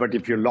seamlessly. But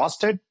if you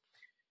lost it,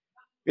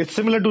 it's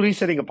similar to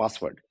resetting a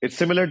password. It's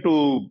similar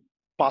to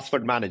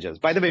password managers.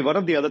 By the way, one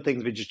of the other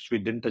things which we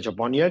didn't touch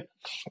upon yet,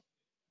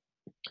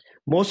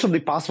 most of the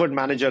password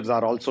managers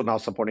are also now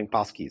supporting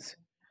passkeys.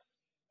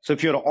 So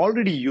if you're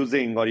already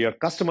using or your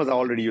customers are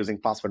already using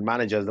password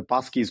managers, the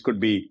passkeys could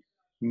be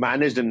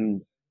managed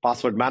in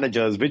password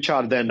managers, which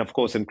are then, of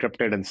course,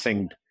 encrypted and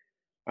synced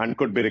and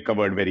could be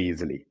recovered very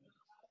easily.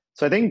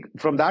 So I think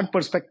from that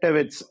perspective,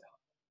 it's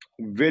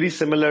very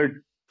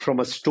similar from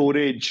a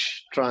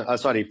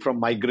from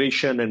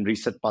migration and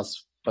reset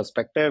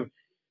perspective.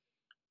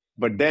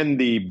 But then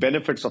the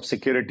benefits of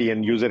security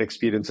and user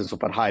experience is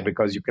super high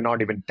because you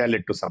cannot even tell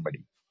it to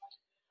somebody.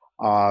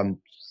 Um,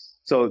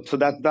 so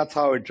that's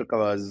how it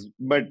recovers.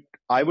 But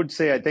I would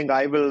say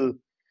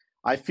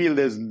I feel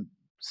there's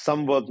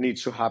some work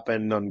needs to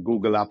happen on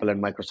Google, Apple,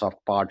 and Microsoft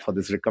part for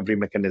these recovery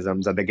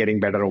mechanisms, and they're getting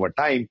better over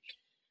time.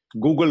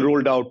 Google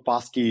rolled out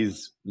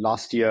passkeys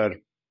last year.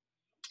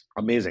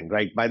 Amazing,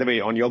 right? By the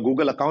way, on your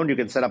Google account, you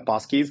can set up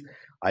passkeys.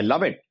 I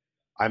love it.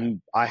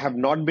 I have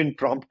not been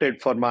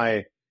prompted for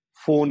my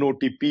phone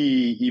OTP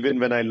even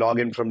when I log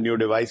in from new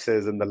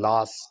devices in the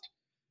last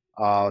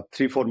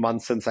 3-4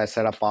 months since I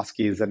set up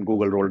passkeys and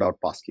Google rolled out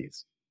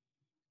passkeys.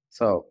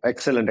 So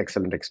excellent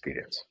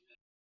experience.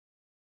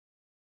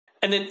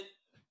 And then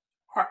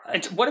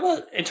what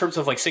about in terms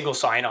of like single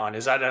sign-on?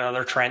 Is that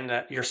another trend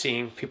that you're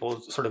seeing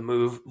people sort of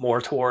move more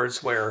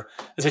towards, where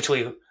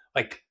essentially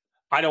like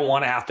I don't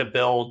want to have to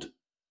build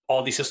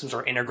all these systems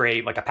or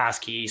integrate like a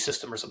passkey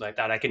system or something like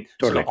that. I can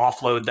Totally. sort of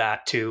offload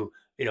that to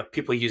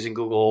people using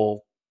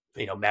Google,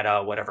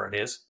 Meta, whatever it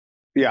is.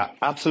 Yeah,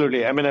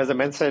 absolutely. I mean, as I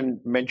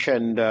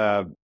mentioned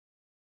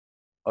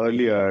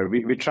earlier,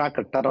 we track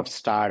a ton of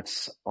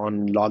stats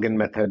on login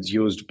methods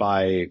used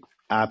by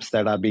apps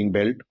that are being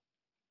built.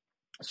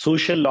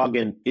 Social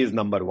login is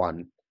number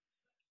one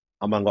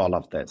among all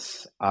of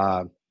this.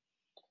 I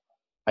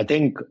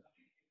think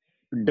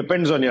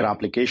depends on your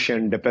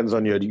application, depends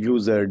on your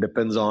user,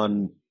 depends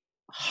on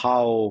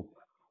how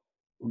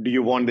do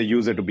you want the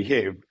user to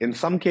behave. In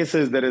some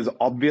cases, there is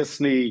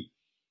obviously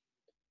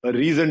a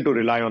reason to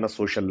rely on a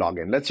social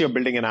login. Let's say you're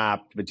building an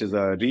app, which is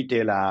a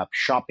retail app,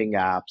 shopping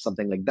app,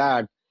 something like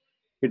that.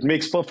 It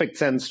makes perfect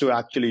sense to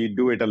actually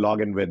do it a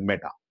login with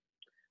Meta.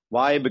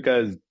 Why?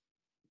 Because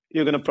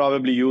you're going to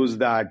probably use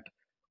that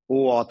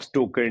OAuth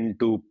token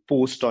to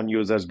post on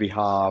users'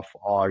 behalf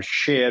or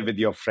share with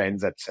your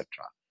friends, etc.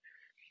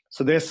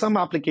 So there's some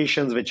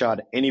applications which are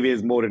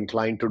anyways more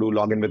inclined to do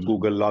login with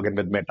Google, login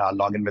with Meta,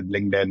 login with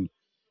LinkedIn,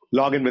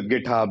 login with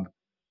GitHub.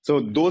 So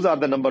those are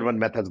the number one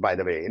methods, by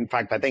the way. In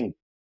fact, I think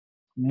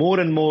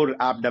more and more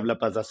app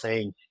developers are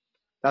saying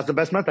that's the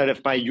best method.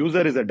 If my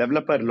user is a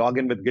developer,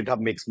 login with GitHub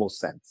makes most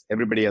sense.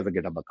 Everybody has a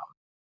GitHub account.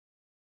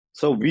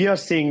 So we are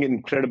seeing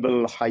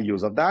incredible high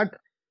use of that.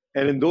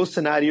 And in those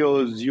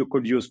scenarios, you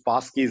could use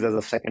passkeys as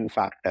a second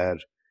factor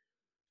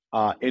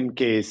in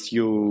case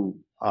you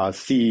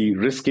see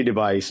risky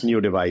device, new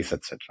device,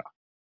 etc.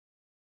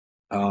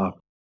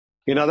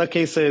 In other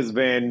cases,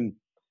 when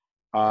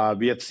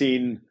we have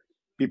seen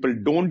people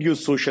don't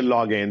use social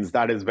logins,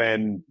 that is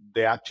when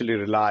they actually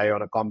rely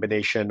on a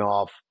combination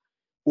of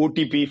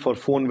OTP for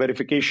phone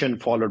verification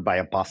followed by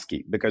a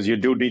passkey, because you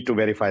do need to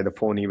verify the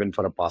phone even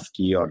for a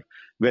passkey or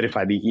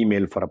verify the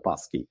email for a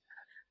passkey.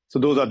 So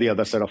those are the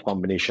other set of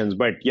combinations.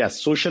 But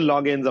yes, social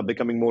logins are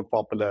becoming more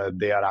popular.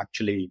 They are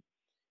actually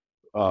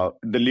the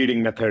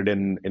leading method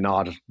in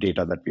our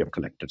data that we have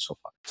collected so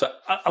far. So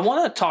I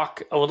want to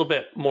talk a little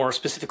bit more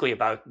specifically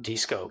about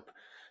Descope.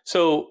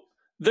 So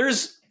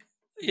there's,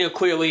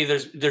 clearly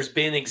there's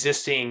been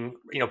existing,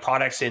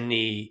 products in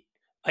the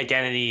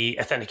identity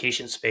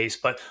authentication space,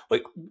 but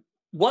like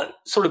what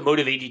sort of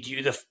motivated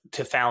you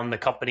to found the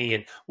company,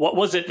 and what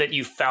was it that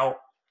you felt,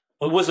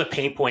 what was a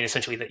pain point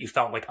essentially that you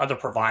felt like other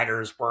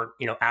providers weren't,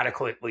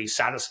 adequately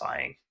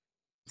satisfying?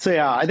 So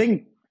yeah, I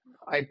think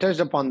I touched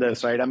upon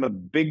this, right? I'm a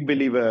big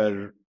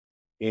believer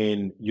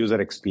in user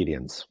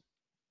experience.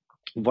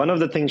 One of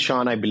the things,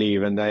 Sean, I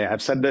believe, and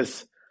I've said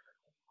this,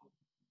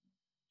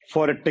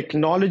 for a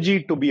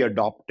technology to be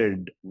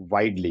adopted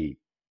widely,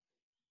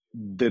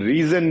 the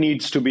reason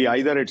needs to be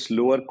either it's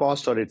lower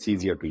cost or it's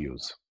easier to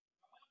use.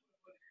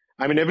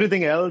 I mean,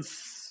 everything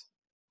else,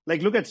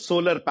 like look at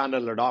solar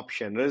panel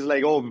adoption. It's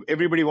like, oh,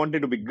 everybody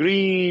wanted to be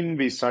green.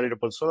 We started to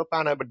put solar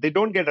panel, but they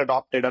don't get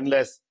adopted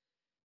unless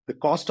the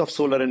cost of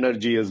solar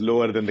energy is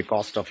lower than the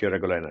cost of your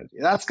regular energy.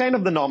 That's kind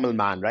of the normal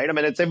man, right? I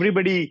mean, it's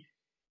everybody.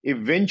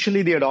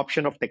 Eventually, the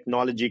adoption of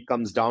technology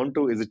comes down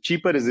to, is it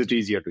cheaper? Is it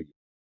easier to use?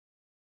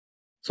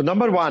 So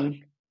number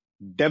one,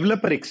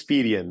 developer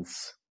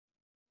experience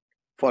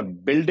for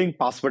building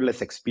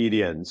passwordless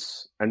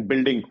experience and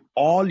building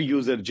all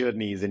user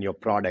journeys in your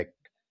product.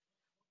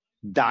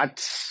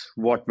 That's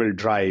what will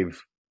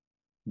drive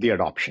the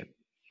adoption.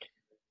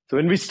 So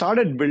when we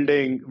started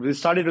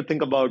to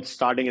think about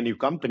starting a new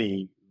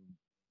company,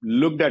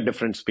 looked at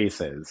different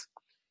spaces,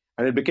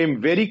 and it became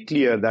very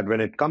clear that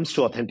when it comes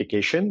to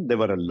authentication, there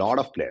were a lot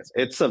of players.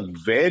 It's a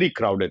very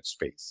crowded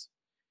space.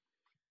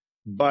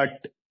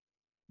 But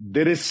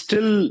there is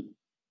still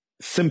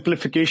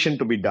simplification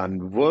to be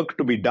done, work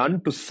to be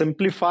done to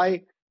simplify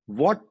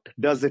what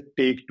does it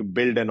take to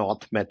build an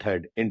auth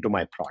method into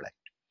my product.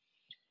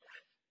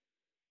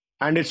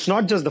 And it's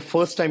not just the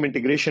first time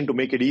integration to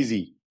make it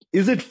easy.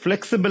 Is it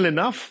flexible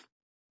enough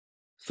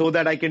so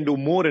that I can do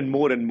more and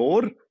more and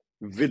more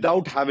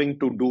without having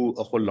to do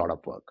a whole lot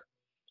of work.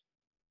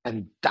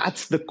 And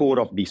that's the core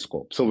of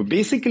Descope. So we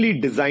basically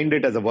designed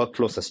it as a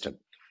workflow system.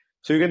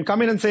 So you can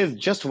come in and say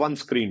it's just one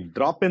screen,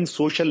 drop in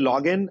social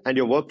login, and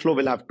your workflow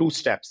will have 2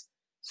 steps: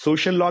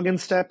 social login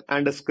step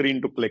and a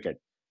screen to click it.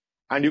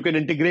 And you can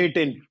integrate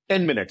in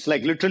 10 minutes.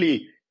 Like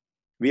literally,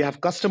 we have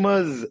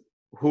customers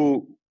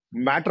who,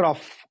 matter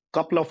of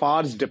couple of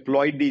hours,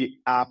 deployed the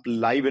app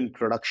live in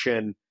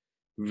production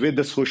with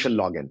the social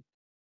login.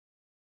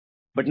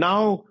 But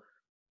now,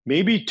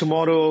 maybe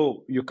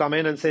tomorrow you come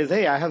in and says,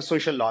 hey, I have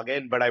social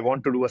login, but I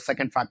want to do a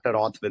second factor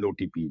auth with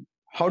OTP.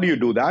 How do you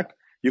do that?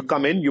 You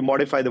come in, you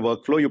modify the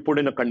workflow, you put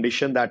in a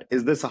condition that,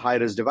 is this a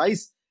high-risk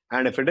device?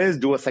 And if it is,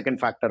 do a second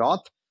factor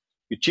auth.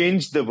 You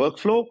change the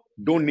workflow,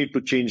 don't need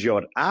to change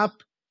your app,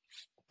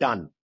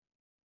 done.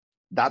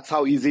 That's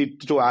how easy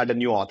to add a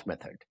new auth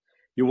method.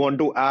 You want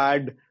to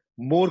add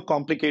more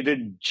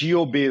complicated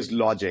geo-based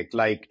logic,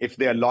 like if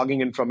they are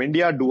logging in from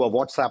India, do a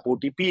WhatsApp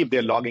OTP. If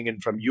they're logging in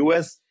from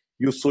US,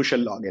 use social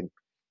login.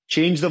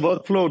 Change the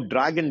workflow,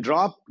 drag and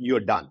drop, you're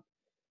done.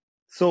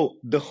 So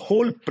the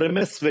whole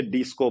premise with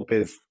Descope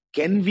is,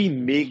 can we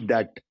make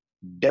that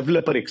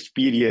developer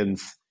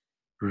experience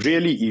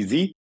really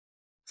easy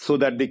so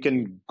that they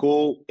can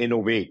go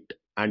innovate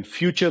and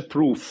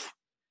future-proof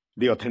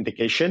the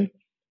authentication?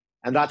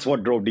 And that's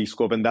what drove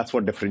Descope, and that's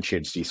what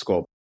differentiates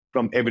Descope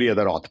from every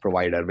other auth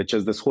provider, which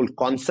is this whole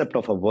concept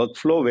of a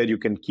workflow where you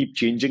can keep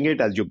changing it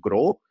as you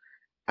grow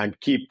and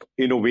keep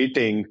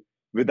innovating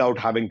without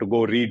having to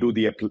go redo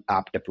the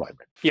app deployment.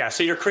 Yeah,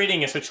 so you're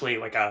creating essentially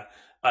like a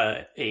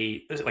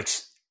like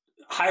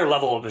higher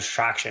level of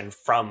abstraction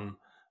from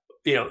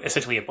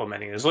essentially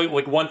implementing this.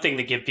 Like one thing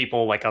to give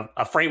people like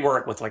a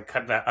framework with like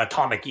kind of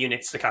atomic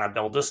units to kind of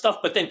build this stuff,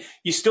 but then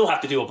you still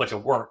have to do a bunch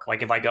of work.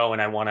 Like if I go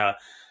and I want to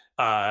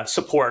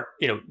support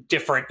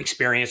different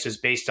experiences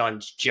based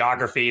on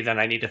geography, then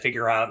I need to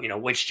figure out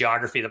which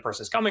geography the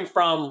person's coming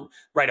from,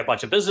 write a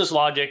bunch of business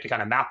logic to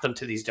kind of map them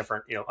to these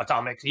different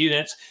atomic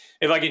units.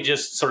 If I can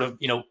just sort of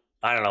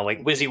I don't know,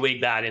 like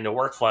WYSIWYG that into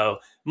workflow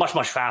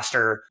much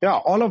faster. Yeah,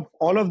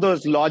 all of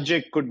those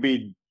logic could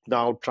be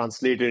now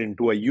translated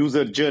into a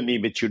user journey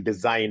which you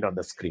designed on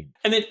the screen.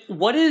 And then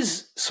what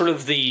is sort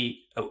of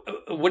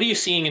what are you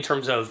seeing in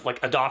terms of like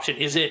adoption?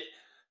 Is it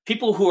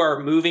people who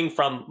are moving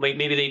from like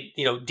maybe they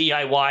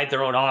DIY'd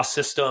their own auth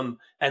system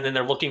and then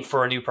they're looking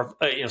for a new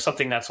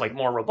something that's like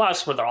more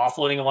robust where they're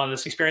offloading a lot of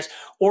this experience,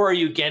 or are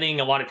you getting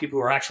a lot of people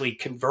who are actually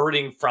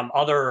converting from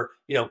other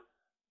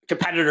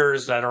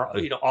competitors that are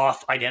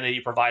auth identity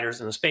providers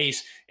in the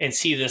space and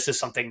see this as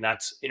something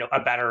that's a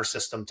better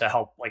system to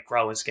help like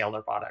grow and scale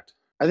their product?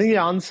 I think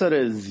the answer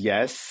is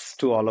yes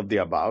to all of the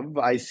above.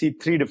 I see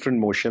 3 different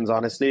motions.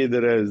 Honestly,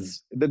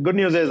 the good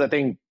news is I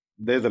think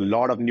there's a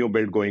lot of new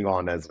build going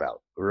on as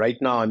well. Right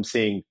now, I'm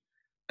seeing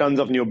tons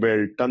of new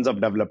build, tons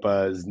of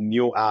developers,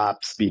 new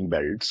apps being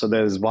built. So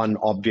there's one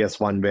obvious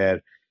one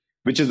where,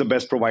 which is the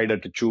best provider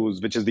to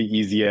choose, which is the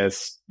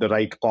easiest, the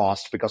right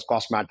cost, because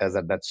cost matters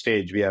at that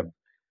stage. We have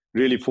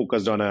really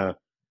focused on a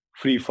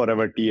free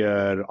forever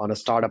tier, on a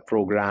startup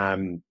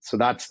program. So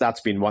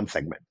that's been one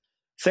segment.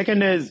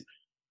 Second is,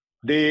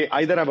 they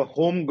either have a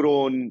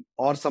homegrown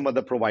or some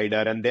other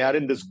provider, and they are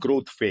in this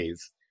growth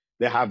phase.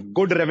 They have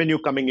good revenue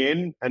coming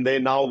in, and they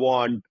now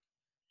want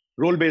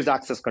role-based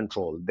access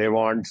control. They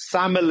want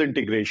SAML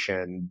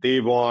integration.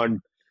 They want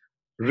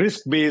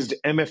risk-based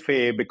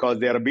MFA because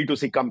they are a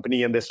B2C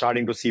company and they're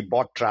starting to see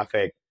bot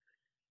traffic.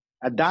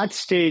 At that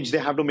stage, they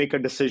have to make a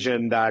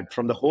decision that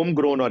from the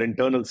homegrown or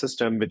internal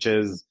system, which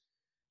is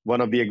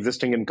one of the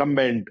existing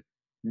incumbent,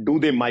 do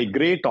they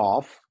migrate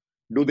off?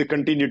 Do they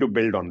continue to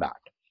build on that?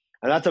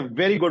 And that's a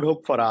very good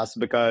hook for us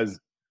because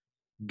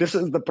this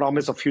is the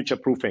promise of future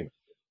proofing.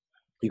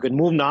 You can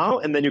move now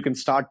and then you can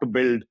start to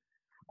build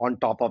on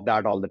top of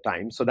that all the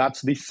time. So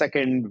that's the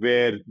second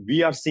where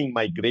we are seeing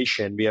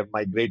migration. We have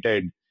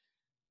migrated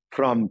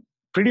from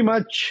pretty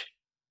much,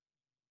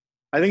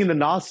 I think in the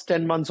last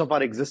 10 months of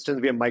our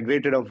existence, we have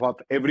migrated of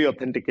every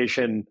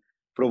authentication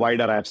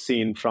provider I've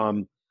seen,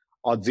 from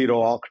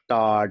Auth0,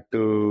 Okta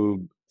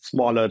to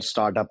smaller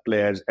startup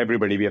players.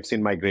 Everybody, we have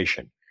seen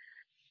migration.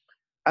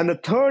 And the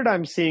third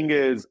I'm seeing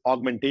is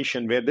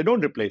augmentation, where they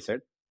don't replace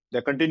it.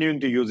 They're continuing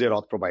to use their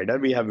auth provider.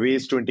 We have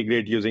ways to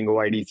integrate using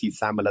OIDC,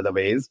 SAML, other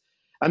ways.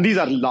 And these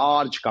are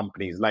large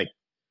companies, like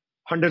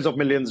hundreds of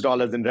millions of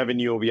dollars in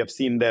revenue. We have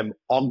seen them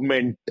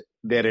augment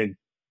their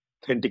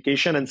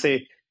authentication and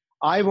say,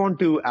 I want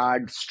to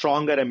add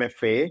stronger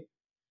MFA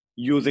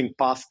using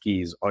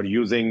passkeys or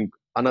using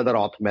another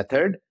auth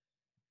method,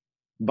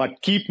 but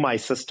keep my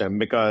system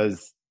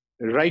because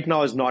right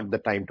now is not the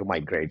time to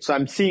migrate. So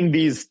I'm seeing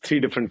these 3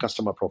 different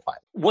customer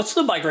profiles. What's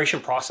the migration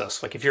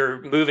process? Like if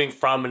you're moving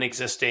from an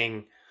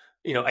existing,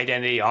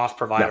 identity auth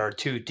provider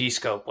to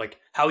Descope, like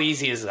how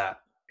easy is that?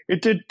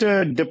 It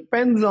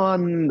depends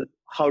on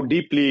how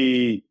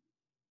deeply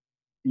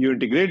you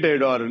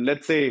integrated, or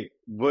let's say,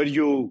 were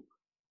you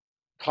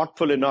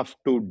thoughtful enough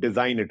to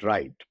design it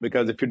right?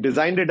 Because if you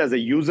designed it as a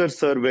user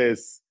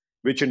service,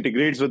 which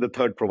integrates with the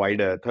third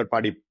provider,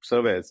 third-party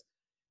service,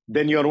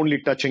 then you're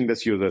only touching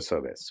this user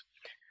service.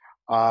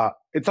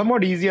 It's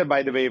somewhat easier,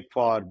 by the way,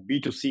 for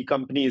B2C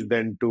companies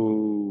than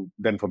for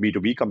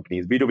B2B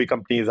companies. B2B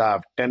companies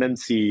have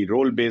tenancy,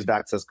 role-based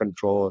access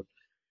control,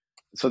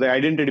 so the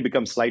identity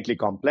becomes slightly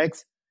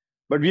complex.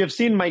 But we have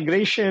seen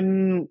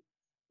migration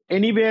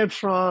anywhere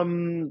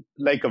from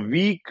like a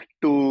week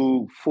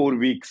to 4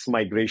 weeks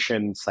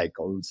migration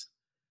cycles.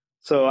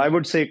 So I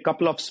would say a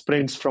couple of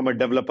sprints from a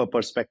developer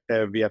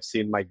perspective, we have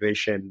seen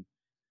migration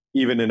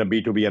even in a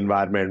B2B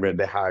environment where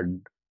they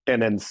had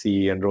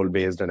tenancy and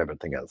role-based and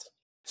everything else.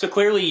 So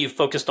clearly you've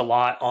focused a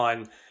lot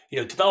on,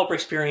 developer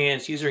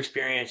experience, user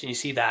experience, and you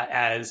see that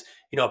as,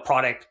 a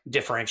product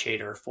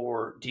differentiator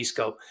for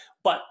Descope.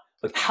 But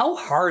like, how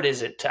hard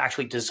is it to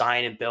actually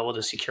design and build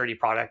a security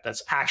product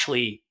that's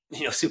actually,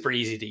 super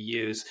easy to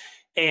use?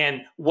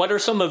 And what are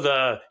some of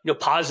the,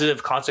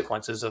 positive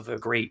consequences of a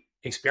great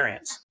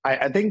experience?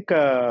 I think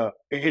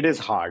it is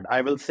hard.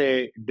 I will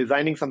say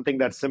designing something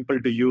that's simple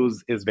to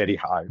use is very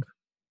hard.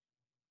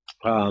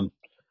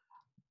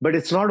 But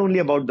it's not only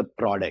about the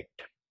product.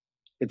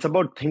 It's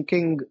about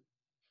thinking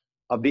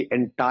of the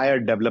entire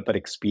developer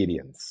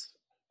experience,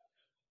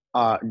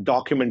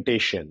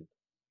 documentation,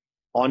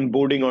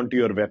 onboarding onto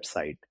your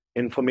website,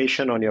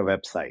 information on your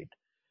website.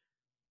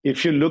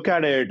 If you look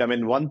at it, I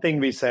mean, one thing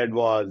we said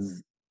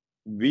was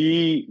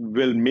we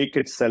will make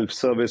it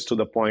self-service to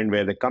the point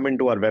where they come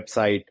into our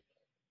website.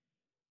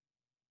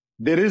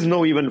 There is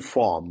no even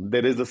form.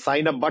 There is a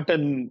sign up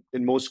button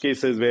in most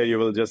cases where you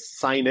will just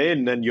sign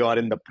in and you are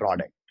in the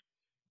product.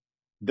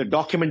 The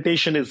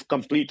documentation is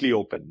completely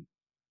open.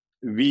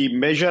 We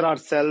measure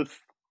ourselves,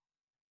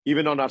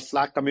 even on our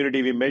Slack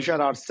community, we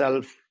measure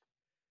ourselves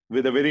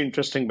with a very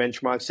interesting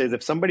benchmark. Says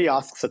if somebody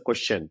asks a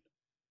question,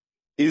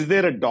 is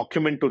there a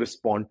document to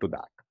respond to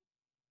that?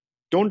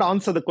 Don't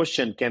answer the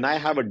question, can I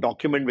have a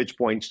document which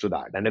points to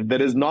that? And if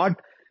there is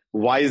not,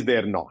 why is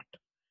there not?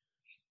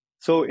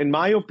 So in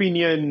my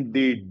opinion,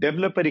 the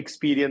developer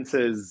experience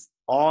is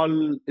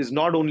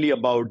not only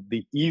about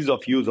the ease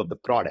of use of the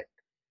product.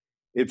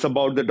 It's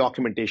about the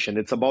documentation.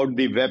 It's about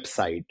the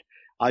website.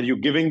 Are you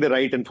giving the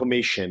right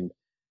information?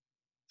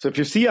 So if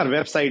you see our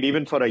website,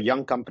 even for a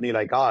young company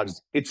like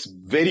ours, it's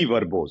very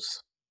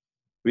verbose.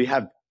 We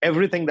have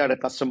everything that a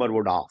customer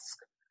would ask.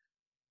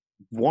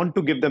 Want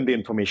to give them the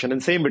information,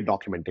 and same with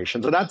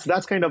documentation. So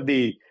that's kind of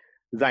the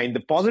design. The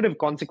positive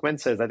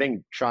consequences, I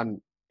think,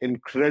 Sean,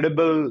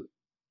 incredible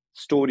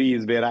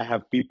stories where I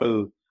have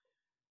people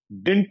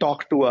didn't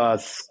talk to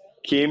us,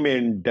 came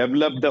in,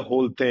 developed the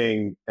whole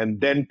thing, and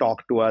then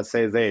talk to us,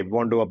 says, hey, we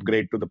want to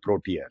upgrade to the pro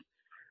tier.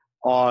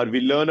 Or we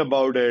learn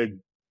about it,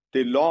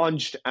 they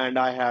launched, and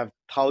I have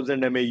 1,000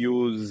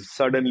 MAUs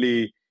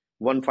suddenly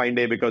one fine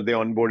day because they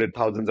onboarded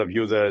thousands of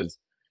users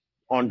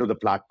onto the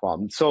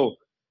platform. So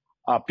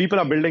people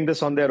are building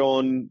this on their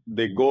own.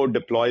 They go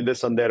deploy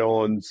this on their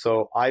own.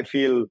 So I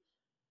feel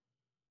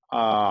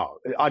our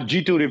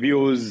G2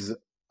 reviews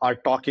are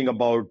talking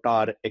about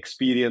our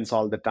experience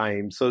all the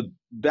time. So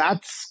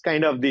that's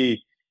kind of the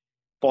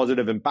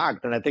positive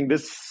impact. And I think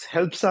this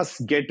helps us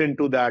get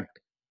into that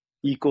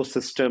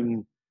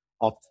ecosystem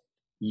of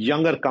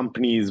younger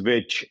companies,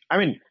 which, I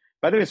mean,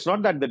 by the way, it's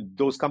not that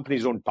those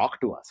companies don't talk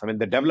to us. I mean,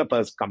 the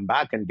developers come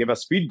back and give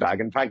us feedback.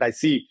 In fact, I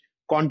see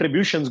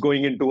contributions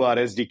going into our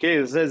SDK.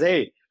 It says,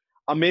 hey,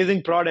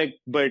 amazing product,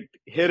 but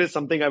here is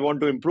something I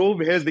want to improve.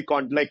 Here's the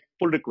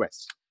pull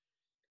request.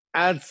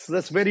 And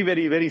that's very,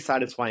 very, very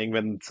satisfying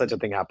when such a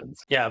thing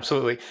happens. Yeah,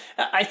 absolutely.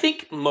 I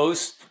think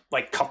most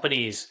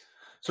companies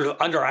sort of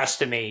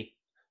underestimate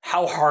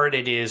how hard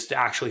it is to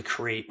actually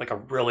create a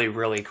really,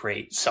 really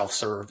great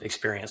self-serve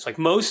experience. Like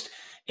most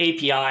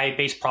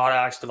API-based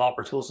products,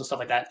 developer tools and stuff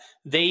like that,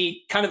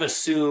 they kind of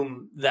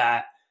assume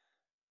that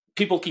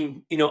people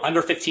can,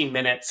 under 15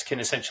 minutes can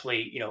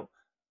essentially,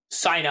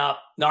 sign up,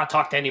 not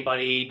talk to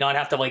anybody, not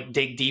have to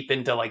dig deep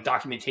into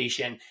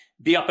documentation,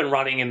 be up and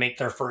running and make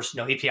their first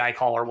API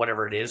call or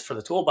whatever it is for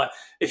the tool. But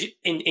if you,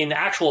 in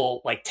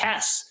actual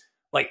tests,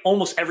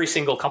 almost every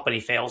single company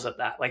fails at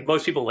that.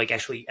 Most people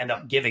actually end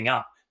up giving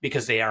up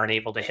because they aren't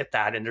able to hit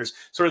that. And there's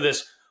sort of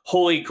this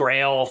holy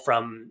grail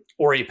from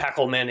Ori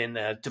Peckelman in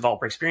the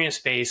developer experience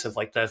space of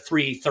the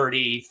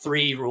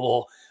 3-30-3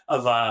 rule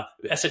of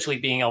essentially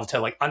being able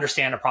to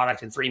understand a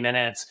product in 3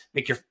 minutes,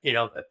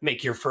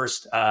 make your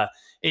first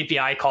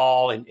API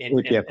call in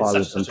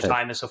such a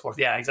time and so forth.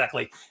 Yeah,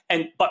 exactly.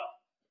 And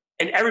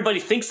everybody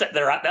thinks that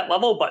they're at that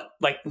level, but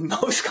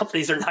most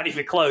companies are not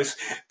even close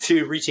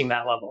to reaching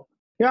that level.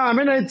 Yeah, I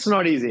mean, it's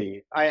not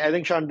easy. I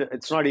think, Sean,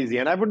 it's not easy.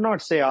 And I would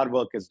not say our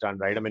work is done,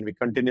 right? I mean, we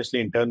continuously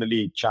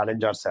internally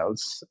challenge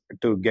ourselves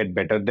to get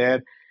better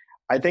there.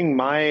 I think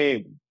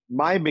my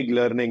big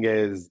learning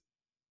is,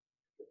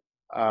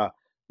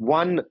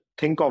 one,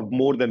 think of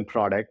more than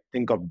product,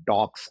 think of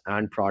docs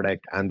and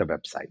product and the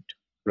website,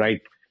 right?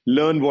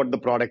 Learn what the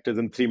product is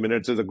in 3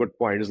 minutes is a good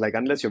point. It's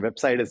unless your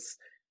website is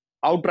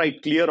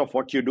outright clear of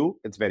what you do,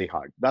 it's very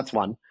hard. That's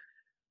one.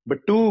 But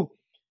two,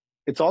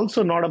 it's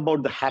also not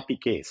about the happy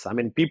case. I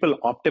mean, people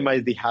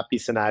optimize the happy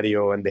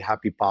scenario and the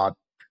happy path,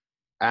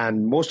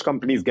 and most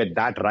companies get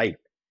that right.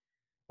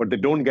 What they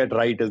don't get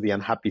right is the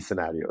unhappy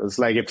scenarios.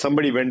 Like if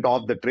somebody went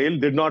off the trail,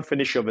 did not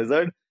finish your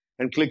wizard,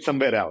 and clicked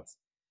somewhere else.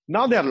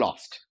 Now they're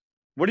lost.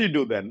 What do you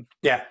do then?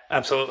 Yeah,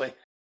 absolutely.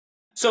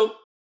 So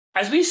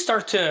as we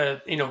start to,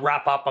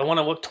 wrap up, I want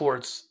to look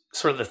towards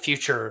sort of the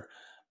future.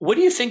 What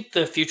do you think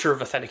the future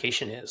of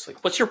authentication is?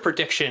 Like, what's your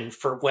prediction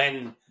for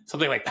when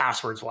something like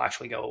passwords will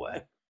actually go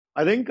away?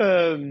 I think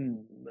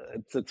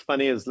it's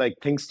funny. It's like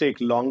things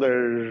take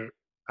longer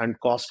and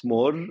cost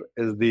more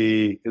is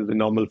the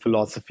normal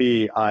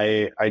philosophy.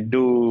 I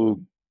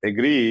do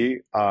agree,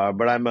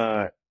 but I'm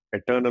a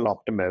eternal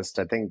optimist.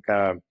 I think,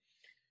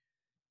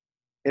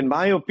 in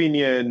my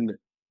opinion,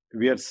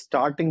 we are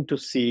starting to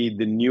see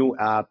the new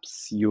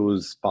apps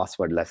use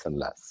password less and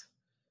less.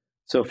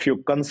 So if you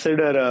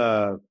consider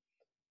a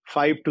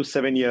 5 to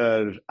 7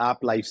 year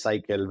app life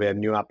cycle where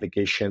new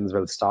applications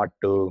will start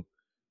to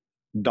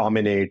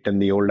dominate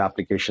and the old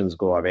applications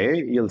go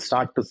away, you'll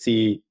start to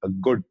see a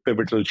good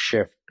pivotal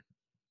shift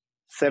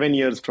 7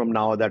 years from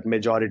now that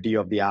majority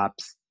of the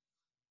apps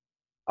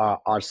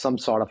are some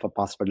sort of a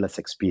passwordless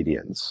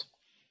experience.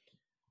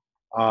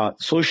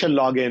 Social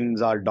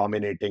logins are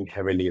dominating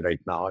heavily right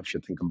now, if you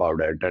think about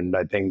it. And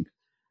I think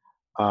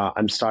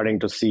I'm starting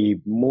to see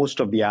most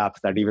of the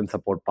apps that even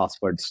support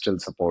passwords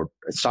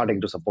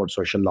starting to support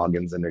social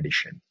logins in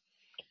addition.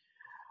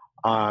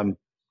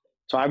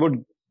 So I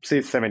would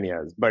say 7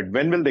 years. But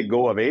when will they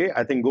go away?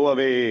 I think go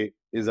away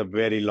is a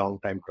very long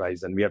time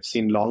horizon. We have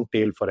seen long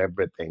tail for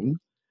everything.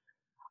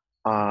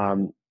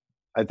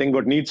 I think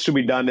what needs to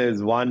be done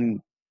is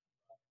one,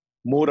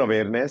 more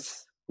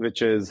awareness,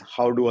 which is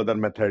how do other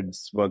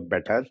methods work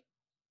better?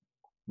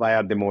 Why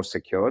are they more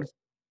secure?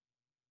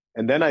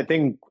 And then I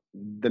think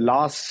the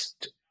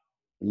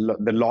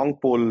long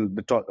pole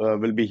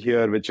will be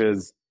here, which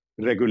is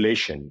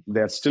regulation.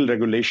 There are still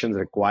regulations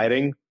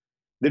requiring.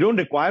 They don't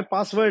require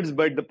passwords,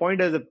 but the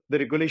point is that the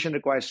regulation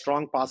requires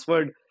strong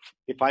password.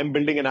 If I'm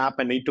building an app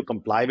and need to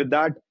comply with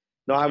that,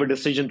 now I have a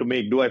decision to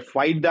make. Do I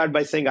fight that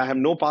by saying I have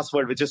no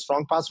password, which is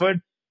strong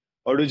password,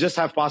 or do you just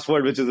have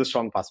password, which is a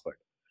strong password?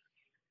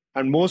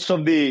 And most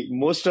of the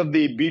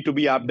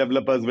B2B app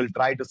developers will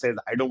try to say,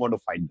 I don't want to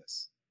fight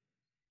this.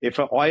 If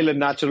an oil and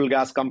natural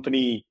gas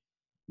company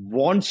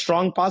wants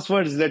strong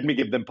passwords, let me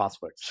give them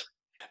passwords.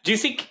 Do you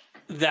think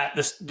that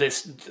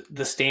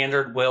the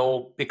standard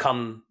will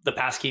become the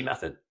passkey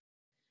method?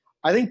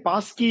 I think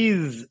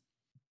passkeys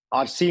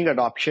are seeing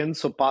adoption,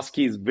 so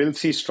passkeys will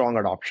see strong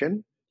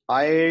adoption.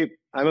 I'm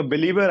a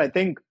believer. I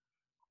think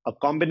a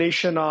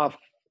combination of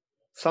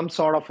some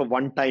sort of a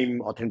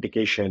one-time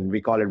authentication,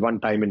 we call it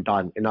one-time in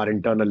our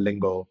internal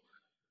lingo,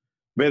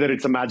 whether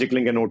it's a magic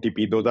link and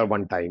OTP, those are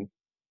one-time.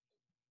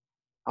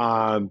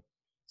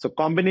 So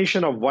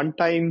combination of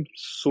one-time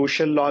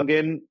social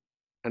login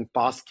and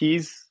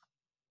passkeys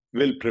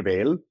will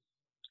prevail.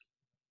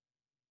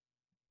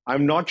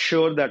 I'm not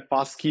sure that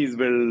passkeys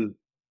will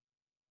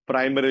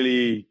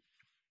primarily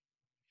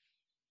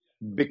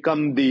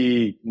become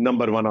the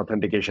number one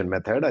authentication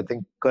method. I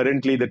think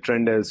currently the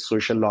trend is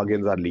social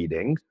logins are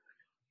leading.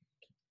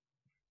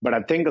 But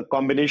I think a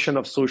combination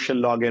of social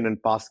login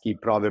and passkey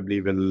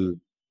probably will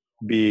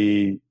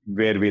be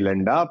where we'll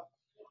end up.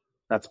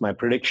 That's my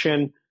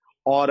prediction.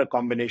 Or a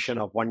combination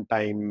of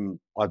one-time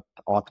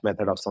auth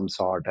method of some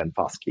sort and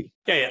passkey.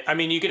 Yeah. I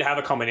mean, you could have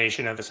a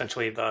combination of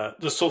essentially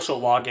the social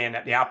login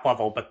at the app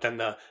level, but then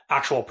the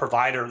actual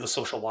provider of the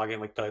social login,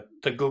 like the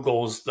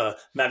Googles, the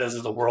Metas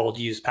of the world,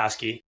 use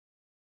passkey.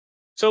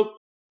 So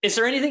is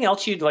there anything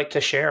else you'd like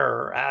to share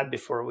or add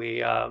before we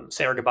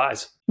say our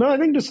goodbyes? No, I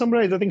think to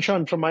summarize, I think,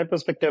 Sean, from my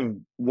perspective,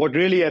 what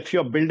really, if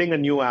you're building a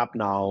new app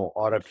now,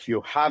 or if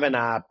you have an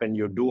app and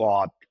you do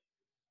auth,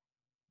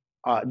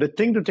 the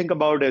thing to think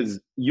about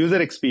is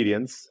user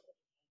experience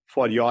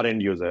for your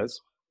end users,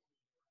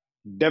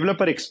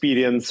 developer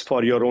experience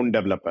for your own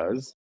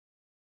developers,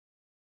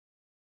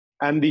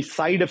 and the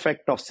side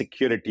effect of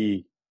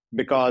security,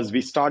 because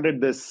we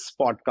started this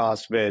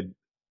podcast with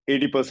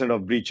 80%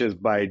 of breaches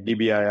by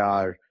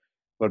DBIR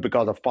were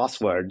because of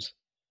passwords.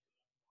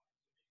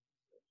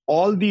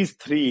 All these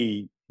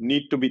three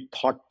need to be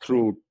thought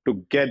through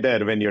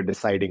together when you're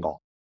deciding on.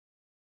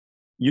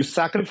 You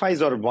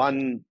sacrifice on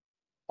one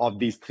of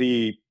these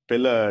three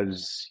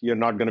pillars, you're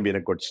not going to be in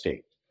a good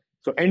state.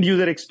 So end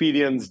user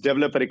experience,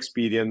 developer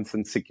experience,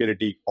 and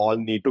security all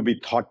need to be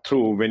thought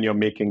through when you're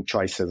making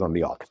choices on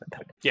the auth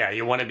method. Yeah,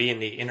 you want to be in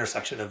the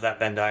intersection of that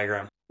Venn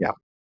diagram. Yeah.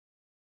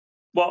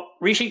 Well,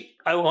 Rishi,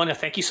 I want to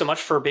thank you so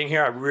much for being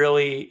here. I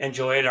really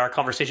enjoyed our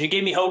conversation. You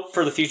gave me hope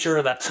for the future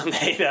that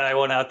someday that I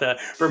won't have to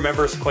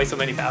remember quite so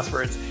many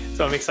passwords.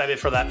 So I'm excited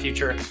for that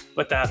future.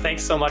 But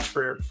thanks so much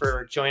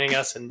for joining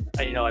us. And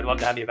I'd love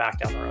to have you back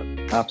down the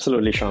road.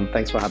 Absolutely, Sean.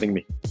 Thanks for having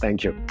me.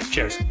 Thank you.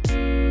 Cheers.